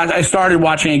did watch, I started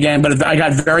watching again, but I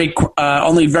got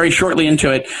only very shortly into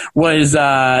it, was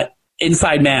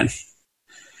Inside Man.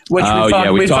 Which we talked about. I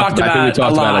think we talked about it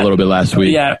a little bit last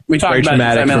week. Yeah, we talked about it.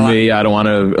 Very traumatic for me. I don't want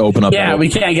to open up. Yeah, we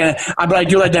can't get it. But I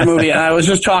do like that movie. And I was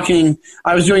just talking,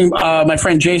 I was doing my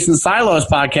friend Jason Silo's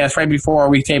podcast right before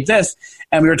we taped this,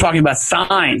 and we were talking about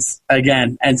Signs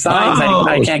again. And Signs,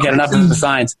 I can't get enough of the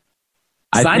Signs.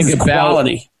 Signs is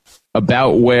quality.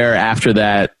 About where after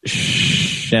that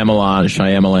Shyamalan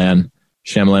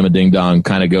Ding Dong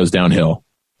kind of goes downhill.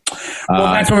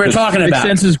 Well, that's what we're talking about. Sixth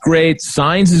Sense is great.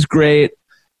 Signs is great.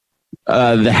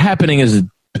 The Happening is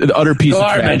an utter piece of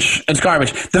trash. It's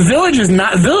garbage. The Village is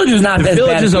not. The Village is not. The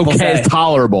Village is okay. It's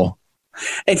tolerable.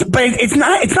 It's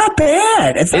not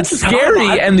bad. It's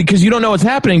scary, and because you don't know what's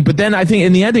happening. But then I think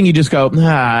in the ending you just go,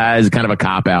 it's kind of a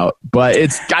cop out. But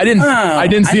I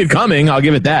didn't see it coming. I'll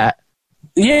give it that.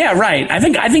 Yeah, right. I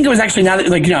think it was actually not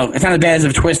like, it's not as bad as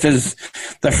a twist as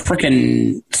the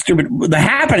freaking stupid. The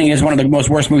Happening is one of the most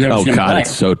worst movies I've ever seen. Oh God,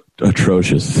 it's so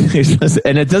atrocious.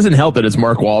 And it doesn't help that it's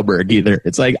Mark Wahlberg either.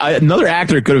 It's like another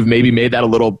actor could have maybe made that a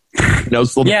little.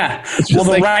 Yeah. Well,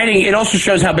 the writing. It also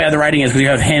shows how bad the writing is because you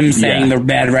have him saying the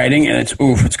bad writing, and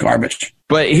it's garbage.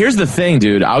 But here's the thing,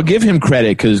 dude. I'll give him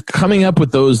credit because coming up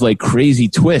with those like crazy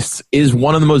twists is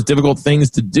one of the most difficult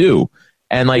things to do.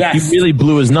 And he really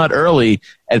blew his nut early.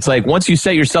 It's like once you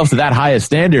set yourself to that high a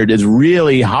standard, it's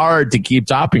really hard to keep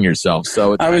topping yourself.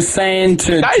 So I was saying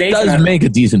to Jason, does make a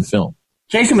decent film.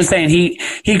 Jason was saying he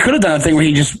could have done a thing where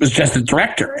he was just a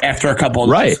director after a couple of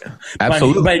years. Right.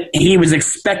 Absolutely. But he was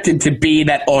expected to be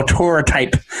that auteur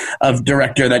type of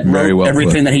director that wrote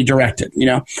everything that he directed.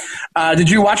 Did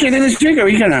you watch anything this week? Or are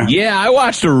you gonna? Yeah, I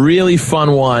watched a really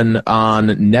fun one on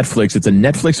Netflix. It's a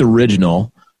Netflix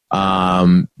original.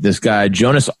 This guy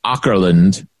Jonas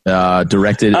Åkerlund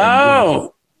directed.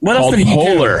 Oh, what else did he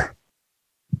Polar.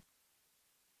 do?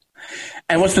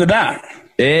 And what's it about?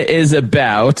 It is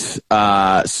about.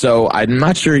 So I'm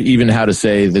not sure even how to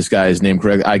say this guy's name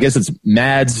correctly. I guess it's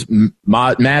Mads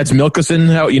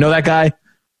Mikkelsen. You know that guy?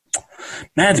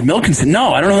 Mads Mikkelsen.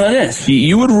 No, I don't know who that is.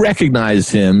 You would recognize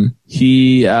him.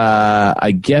 He,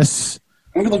 I guess,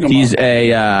 he's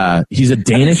a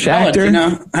Danish actor.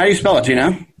 How do you spell it? Do you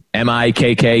know? Mikkelsen.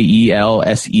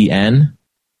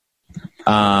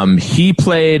 He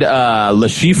played Le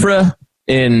Chiffre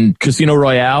in Casino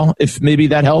Royale, if maybe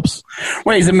that helps.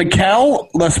 Wait, is it Mikkel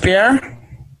Lespierre?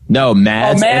 No,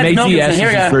 Mads. M-A-T-S is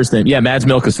his first name. Yeah, Mads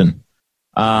Mikkelsen.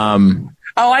 I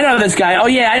know this guy. Oh,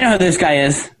 yeah, I know who this guy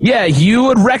is. Yeah, you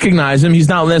would recognize him. He's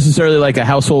not necessarily like a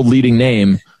household leading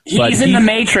name. He's in The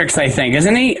Matrix, I think,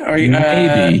 isn't he? Or,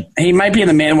 maybe. He might be in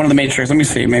one of the Matrix. Let me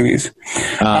see. Maybe he's.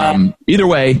 Either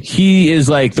way, he is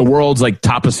like the world's like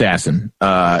top assassin,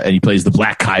 and he plays the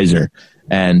Black Kaiser.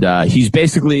 And he's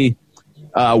basically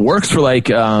works for like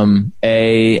an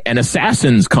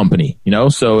assassin's company,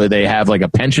 so they have like a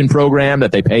pension program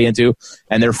that they pay into,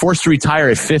 and they're forced to retire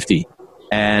at 50.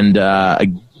 And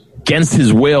against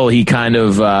his will, he kind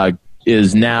of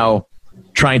is now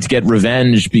trying to get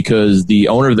revenge because the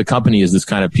owner of the company is this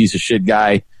kind of piece of shit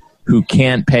guy who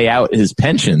can't pay out his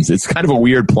pensions. It's kind of a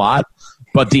weird plot,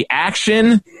 but the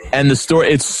action and the story,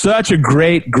 it's such a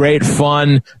great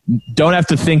fun, don't have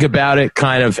to think about it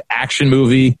kind of action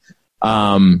movie.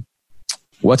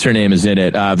 What's her name is in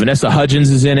it? Vanessa Hudgens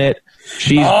is in it.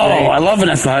 She's great. I love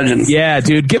Vanessa Hudgens. Yeah,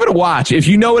 dude, give it a watch. If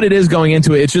you know what it is going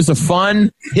into it, it's just a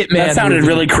fun hitman. That sounded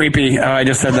really creepy. Oh, I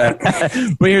just said that.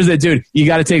 But here's it, dude. You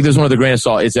got to take this one with a grain of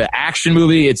salt. It's an action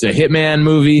movie. It's a hitman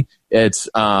movie. It's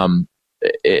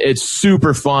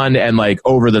super fun and like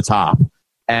over the top.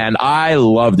 And I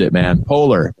loved it, man.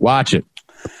 Polar, watch it.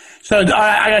 So I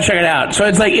gotta check it out. So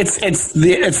it's like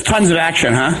it's tons of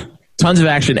action, huh? Tons of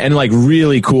action and like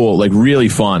really cool, like really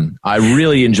fun. I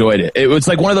really enjoyed it. It was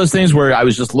like one of those things where I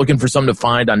was just looking for something to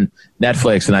find on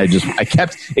Netflix, and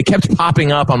it kept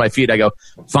popping up on my feed. I go,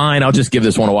 fine, I'll just give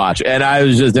this one a watch. And I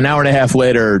was just an hour and a half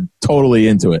later, totally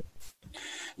into it.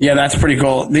 Yeah, that's pretty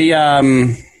cool. He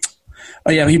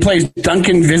plays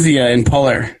Duncan Vizia in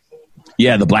Polar.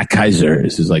 Yeah, the Black Kaiser.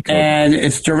 This is like, and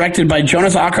it's directed by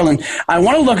Jonas Åkerlund. I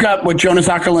want to look up what Jonas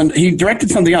Åkerlund. He directed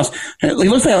something else. He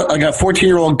looks like a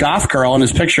 14-year-old goth girl in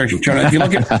his picture. Jonas, if you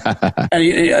look at, and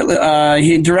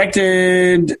he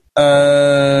directed.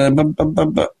 Jonas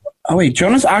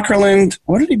Åkerlund.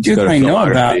 What did he do that I know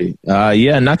about?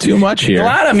 Yeah, not too much here. A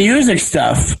lot of music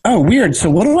stuff. Oh, weird. So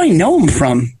what do I know him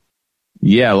from?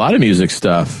 Yeah, a lot of music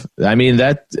stuff. I mean,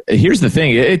 here's the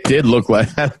thing. It did look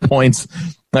like at points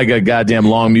like a goddamn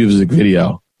long music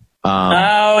video.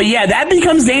 That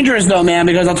becomes dangerous though, man,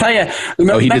 because I'll tell you.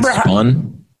 He did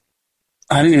Spun?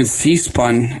 I didn't even see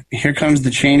Spun. Here Comes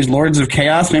the Change, Lords of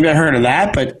Chaos. Maybe I heard of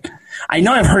that, but I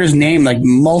know I've heard his name like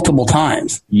multiple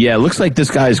times. Yeah, it looks like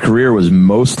this guy's career was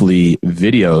mostly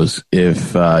videos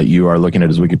if you are looking at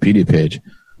his Wikipedia page.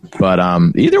 But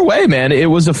either way, man, it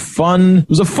was a fun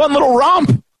little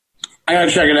romp. I gotta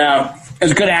check it out.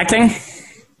 It's good acting.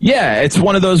 Yeah, it's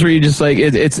one of those where you just like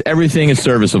it's everything is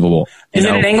serviceable. Is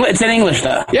it in English? It's in English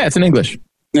though. Yeah, it's in English.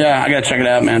 Yeah, I gotta check it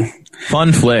out, man.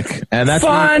 Fun flick, and that's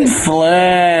fun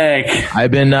flick.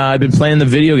 I've been playing the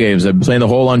video games. I've been playing the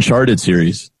whole Uncharted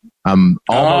series. I'm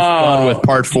almost done with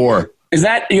part 4. Is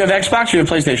that you have Xbox or you have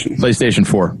PlayStation? PlayStation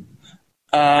 4.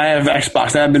 I have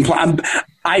Xbox. I've been playing.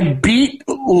 I beat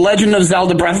Legend of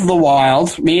Zelda Breath of the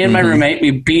Wild. Me and my roommate,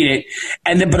 we beat it.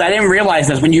 But I didn't realize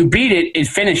this. When you beat it, it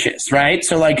finishes, right?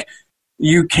 So, like,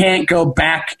 you can't go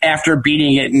back after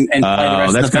beating it and play the rest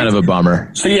of the that's kind of a bummer.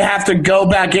 So you have to go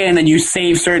back in and you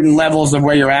save certain levels of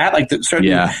where you're at, like certain.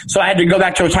 Yeah. So I had to go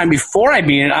back to a time before I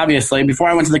beat it, obviously, before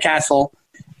I went to the castle,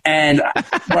 and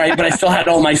right, but I still had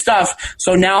all my stuff.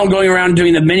 So now I'm going around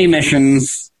doing the mini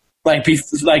missions,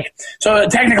 so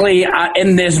technically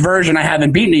in this version I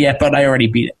haven't beaten it yet, but I already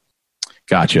beat it.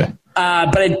 Gotcha.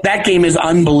 But that game is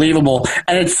unbelievable,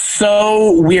 and it's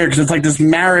so weird because it's like this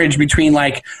marriage between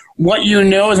like what you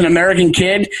know as an American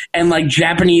kid and like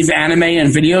Japanese anime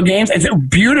and video games. It's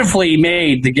beautifully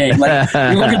made, the game. Like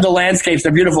you look at the landscapes,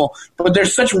 they're beautiful, but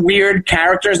there's such weird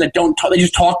characters that don't talk, they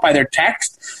just talk by their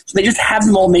text. So they just have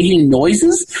them all making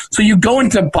noises. So you go in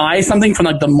to buy something from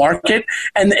like the market,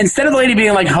 and instead of the lady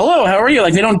being like, "Hello, how are you?"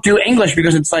 Like they don't do English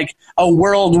because it's like a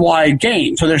worldwide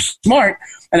game. So they're smart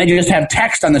and they just have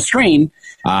text on the screen.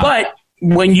 But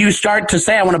when you start to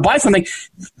say, "I want to buy something,"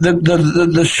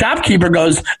 the shopkeeper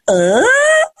goes, oh,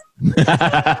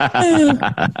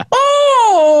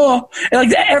 and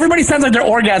like everybody sounds like they're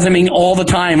orgasming all the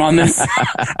time on this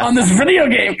on this video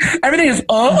game. Everything is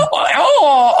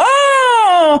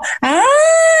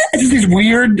it's just these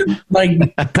weird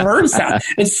like bird sound.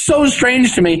 It's so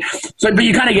strange to me. So, but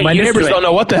you kind of get my used neighbors to it. don't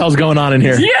know what the hell's going on in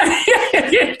here. Yeah.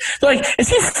 They're like, is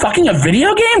he fucking a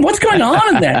video game? What's going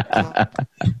on in there?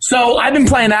 So I've been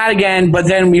playing that again, but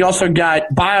then we also got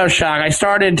BioShock. I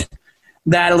started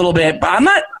that a little bit, but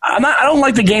I don't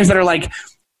like the games that are like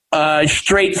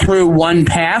straight through one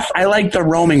path. I like the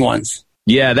roaming ones.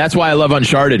 Yeah, that's why I love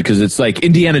Uncharted, because it's like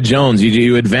Indiana Jones.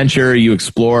 You adventure, you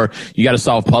explore, you got to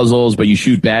solve puzzles, but you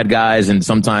shoot bad guys, and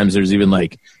sometimes there's even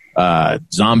like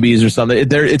zombies or something.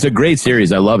 It's a great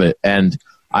series. I love it, and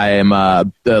I am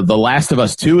the Last of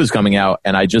Us 2 is coming out,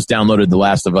 and I just downloaded The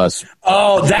Last of Us.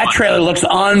 Oh, that trailer looks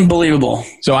unbelievable.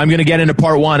 So I'm going to get into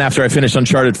part 1 after I finish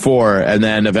Uncharted 4, and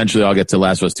then eventually I'll get to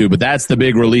Last of Us 2. But that's the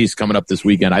big release coming up this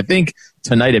weekend. I think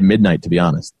tonight at midnight, to be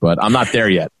honest, but I'm not there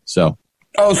yet. So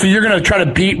you're going to try to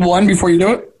beat one before you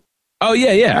do it? Oh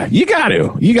yeah. You got to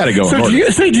go. So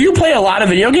do you play a lot of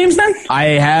video games then? I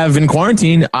have in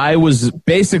quarantine. I was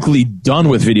basically done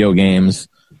with video games.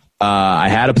 I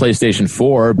had a PlayStation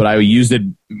 4, but I used it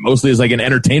mostly as like an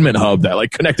entertainment hub that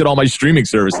like connected all my streaming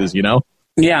services, you know?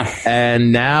 Yeah.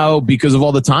 And now because of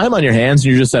all the time on your hands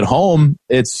and you're just at home,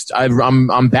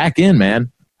 I'm back in,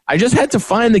 man. I just had to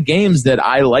find the games that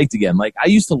I liked again. Like I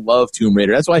used to love Tomb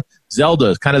Raider. That's why Zelda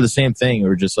is kind of the same thing.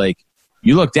 We're just like,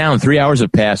 you look down, 3 hours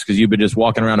have passed because you've been just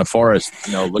walking around a forest,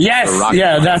 you know, looking for a rock.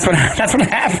 Yeah, that's what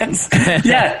happens.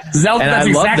 Yeah, Zelda, that's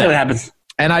exactly what happens.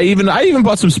 And I even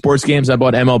bought some sports games. I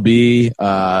bought MLB,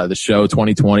 the show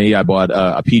 2020. I bought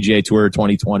a PGA Tour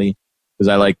 2020 because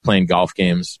I like playing golf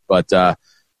games. But I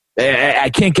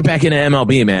can't get back into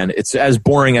MLB, man. It's as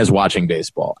boring as watching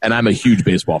baseball. And I'm a huge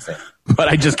baseball fan, but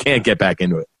I just can't get back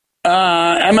into it.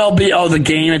 MLB, the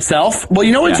game itself. Well,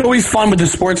 you know what's always fun with the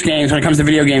sports games when it comes to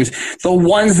video games? The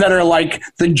ones that are like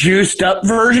the juiced up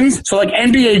versions. So like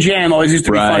NBA Jam always used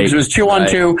to be fun because it was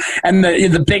 2-on-2 and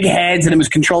the big heads and it was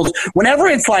controls. Whenever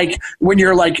it's like when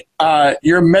you're like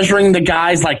you're measuring the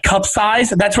guys like cup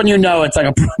size, that's when you know it's like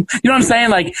you know what I'm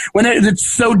saying? Like when it's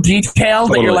so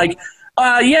detailed that you're like,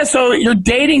 so you're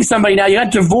dating somebody now. You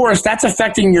got divorced. That's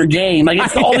affecting your game. Like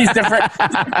it's all these different.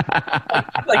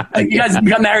 like you guys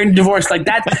got married and divorced. Like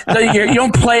that. You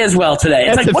don't play as well today.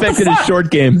 It's that's like, affected his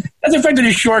short game. That's affected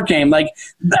his short game. Like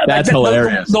that's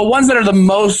hilarious. The ones that are the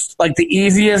most like the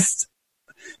easiest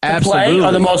to play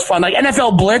are the most fun. Like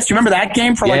NFL Blitz. You remember that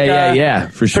game for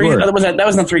for sure. That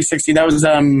was not 360. That was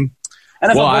NFL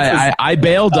Blitz. Well, I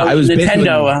bailed. I was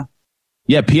Nintendo.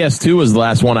 Yeah, PS2 was the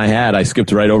last one I had. I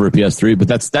skipped right over PS3, but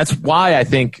that's why I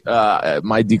think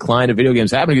my decline of video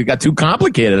games happened. It got too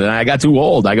complicated, and I got too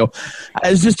old. I go,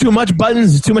 it's just too much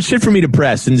buttons, it's too much shit for me to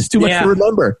press, and it's too much to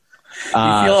remember. You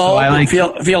feel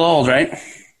old. Feel old, right?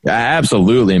 Yeah,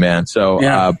 absolutely, man. So,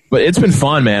 but it's been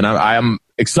fun, man. I'm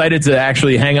excited to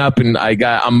actually hang up, and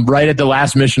I'm right at the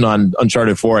last mission on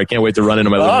Uncharted 4. I can't wait to run into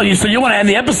my. So you want to end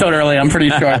the episode early? I'm pretty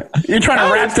sure you're trying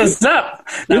to wrap this up.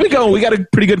 Here we go. We got a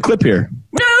pretty good clip here.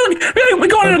 We're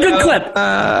going on a good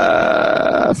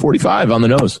clip. 45 on the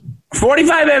nose.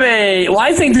 45, baby. Well,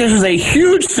 I think this was a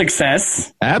huge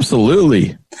success.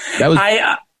 Absolutely. That was.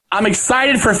 I'm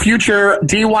excited for future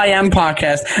DYM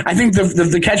podcasts. I think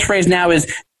the catchphrase now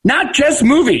is not just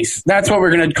movies. That's what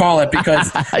we're going to call it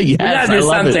because we got to do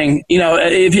something. You know,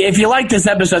 if you like this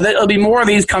episode, there'll be more of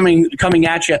these coming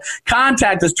at you.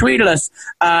 Contact us, tweet at us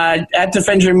at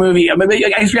Defend Your Movie. I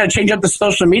guess we got to change up the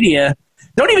social media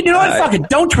Don't even, you know what? Fuck it.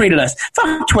 Don't tweet at us.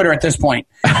 Fuck Twitter at this point.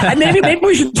 And maybe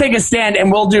we should take a stand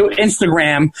and we'll do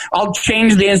Instagram. I'll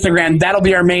change the Instagram. That'll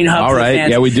be our main hub. All right.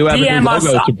 Yeah, we do have a new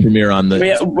logo to premiere on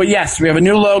the. Yes, we have a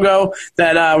new logo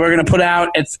that we're going to put out.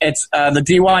 It's the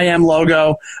DYM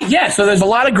logo. Yeah, so there's a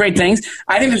lot of great things.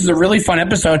 I think this is a really fun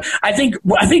episode. I think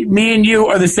me and you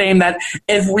are the same. That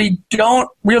if we don't,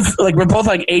 we're both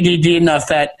like ADD enough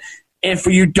that. If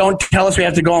you don't tell us we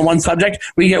have to go on one subject,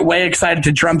 we get way excited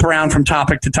to jump around from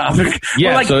topic to topic.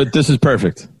 Yeah, so this is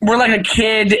perfect. We're like a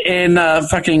kid in a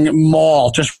fucking mall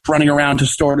just running around to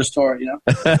store, you know?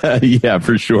 Yeah,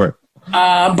 for sure.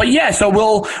 But yeah, so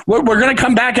we're going to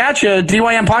come back at you,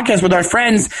 DYM podcast with our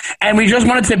friends, and we just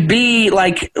wanted to be a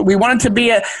I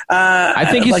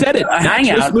think you said it. Not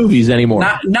hangout. Just movies anymore.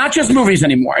 Not just movies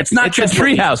anymore. It's not just a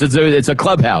treehouse. It's a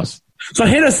clubhouse. So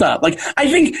hit us up. I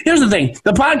think here's the thing.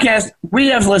 The podcast, we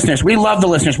have listeners. We love the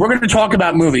listeners. We're going to talk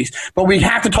about movies, but we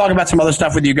have to talk about some other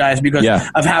stuff with you guys because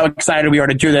of how excited we are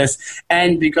to do this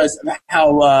and because of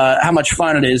how much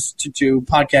fun it is to do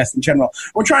podcasts in general.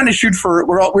 We're trying to shoot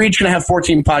we're each going to have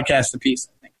 14 podcasts apiece.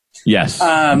 I think. Yes,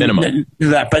 minimum.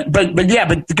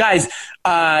 But guys,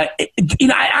 I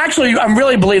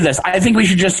really believe this. I think we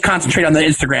should just concentrate on the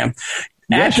Instagram.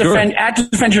 At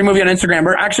Defend Your Movie on Instagram.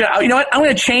 Or actually, you know what? I'm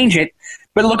going to change it.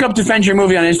 But look up Defend Your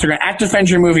Movie on Instagram. At Defend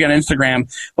Your Movie on Instagram.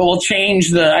 But we'll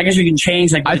change I guess we can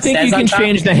change. I think you can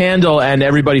change the handle, and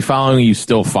everybody following you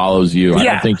still follows you. I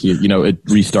don't think it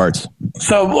restarts.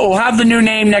 So we'll have the new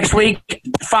name next week.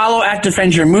 Follow at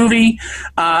Defend Your Movie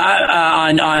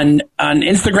on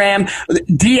Instagram.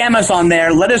 DM us on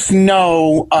there. Let us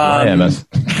know. DYMS.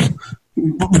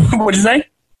 What'd you say?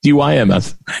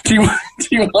 DYMS.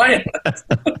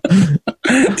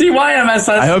 DYMS.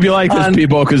 I hope you like this,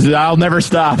 people, because I'll never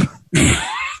stop.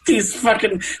 These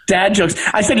fucking dad jokes.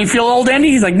 I said, "You feel old,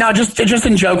 Andy?" He's like, "No, just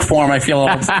in joke form. I feel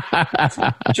old."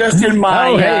 Just in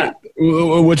my.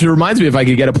 Which reminds me, if I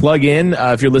could get a plug in,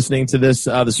 if you're listening to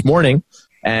this morning,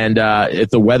 and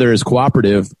if the weather is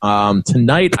cooperative,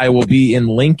 tonight I will be in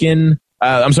Limerick,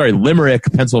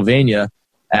 Pennsylvania,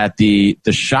 at the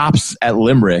Shops at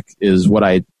Limerick is what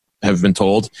I have been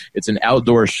told. It's an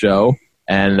outdoor show,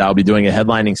 and I'll be doing a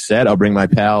headlining set. I'll bring my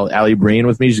pal Allie Breen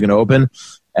with me. She's going to open.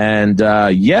 And,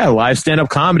 live stand-up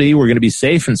comedy. We're going to be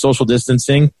safe and social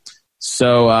distancing.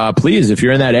 So please, if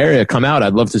you're in that area, come out.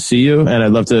 I'd love to see you, and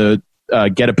I'd love to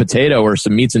get a potato or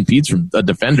some meats and peats from a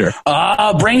Defender.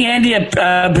 Bring Andy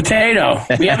a potato.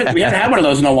 We haven't had one of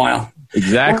those in a while.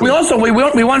 Exactly. We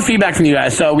want feedback from you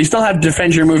guys, so we still have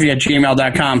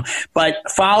defendyourmovie@gmail.com, but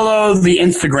follow the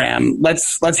Instagram.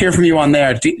 Let's hear from you on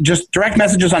there. Just direct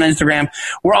messages on Instagram.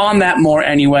 We're on that more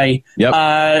anyway.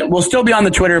 Yep. We'll still be on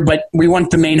the Twitter, but we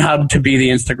want the main hub to be the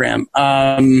Instagram.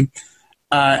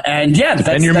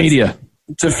 Defend your media.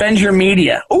 Defend your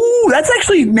media. Ooh, that's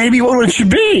actually maybe what it should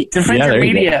be. Defend your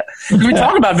media. Because we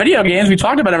talk about video games, we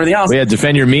talked about everything else. We had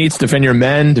defend your meats, defend your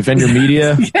men, defend your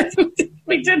media. Yes,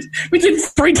 we did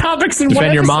 3 topics in one.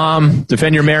 Defend your mom,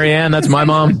 defend your Marianne. That's my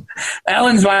mom.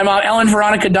 Ellen's my mom. Ellen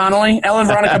Veronica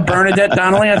Bernadette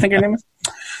Donnelly, I think her name is.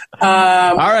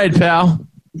 All right, pal.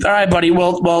 All right, buddy.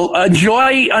 Well,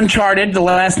 enjoy Uncharted, the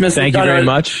last mission. Thank you very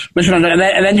much. And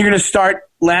then you're going to start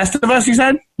Last of Us, you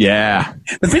said? Yeah.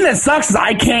 The thing that sucks is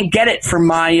I can't get it for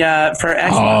my for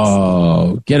Xbox.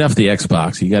 Oh, get off the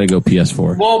Xbox. You got to go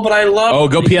PS4. Well, but I love. Oh,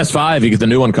 go PS5. You get the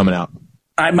new one coming out.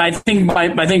 I think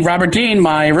Robert Dean,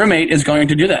 my roommate, is going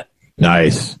to do that.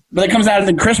 Nice. But it comes out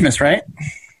at Christmas, right?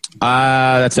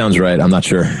 That sounds right. I'm not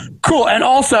sure. Cool. And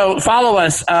also follow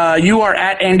us. You are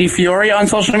at Andy Fiori on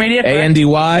social media.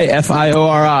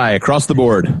 ANDYFIORI across the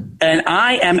board. And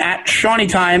I am at Shawnee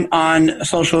Time on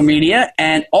social media.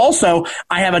 And also,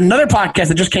 I have another podcast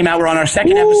that just came out. We're on our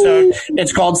second episode.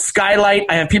 It's called Skylight.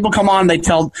 I have people come on. They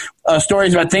tell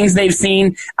stories about things they've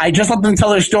seen. I just let them tell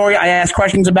their story. I ask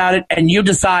questions about it, and you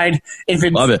decide if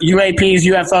it's UAPs,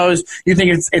 UFOs. You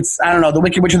think it's I don't know, the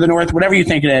Wicked Witch of the North, whatever you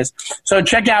think it is. So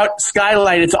check out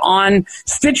Skylight. It's on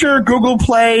Stitcher, Google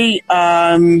Play, what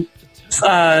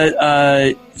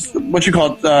you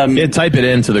call it? Type it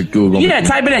into the Google. Yeah,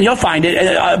 type it in. You'll find it.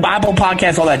 Apple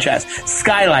Podcasts, all that jazz.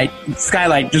 Skylight.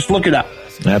 Just look it up.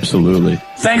 Absolutely.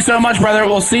 Thanks so much, brother.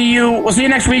 We'll see you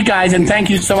next week, guys, and thank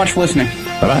you so much for listening.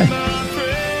 Bye-bye.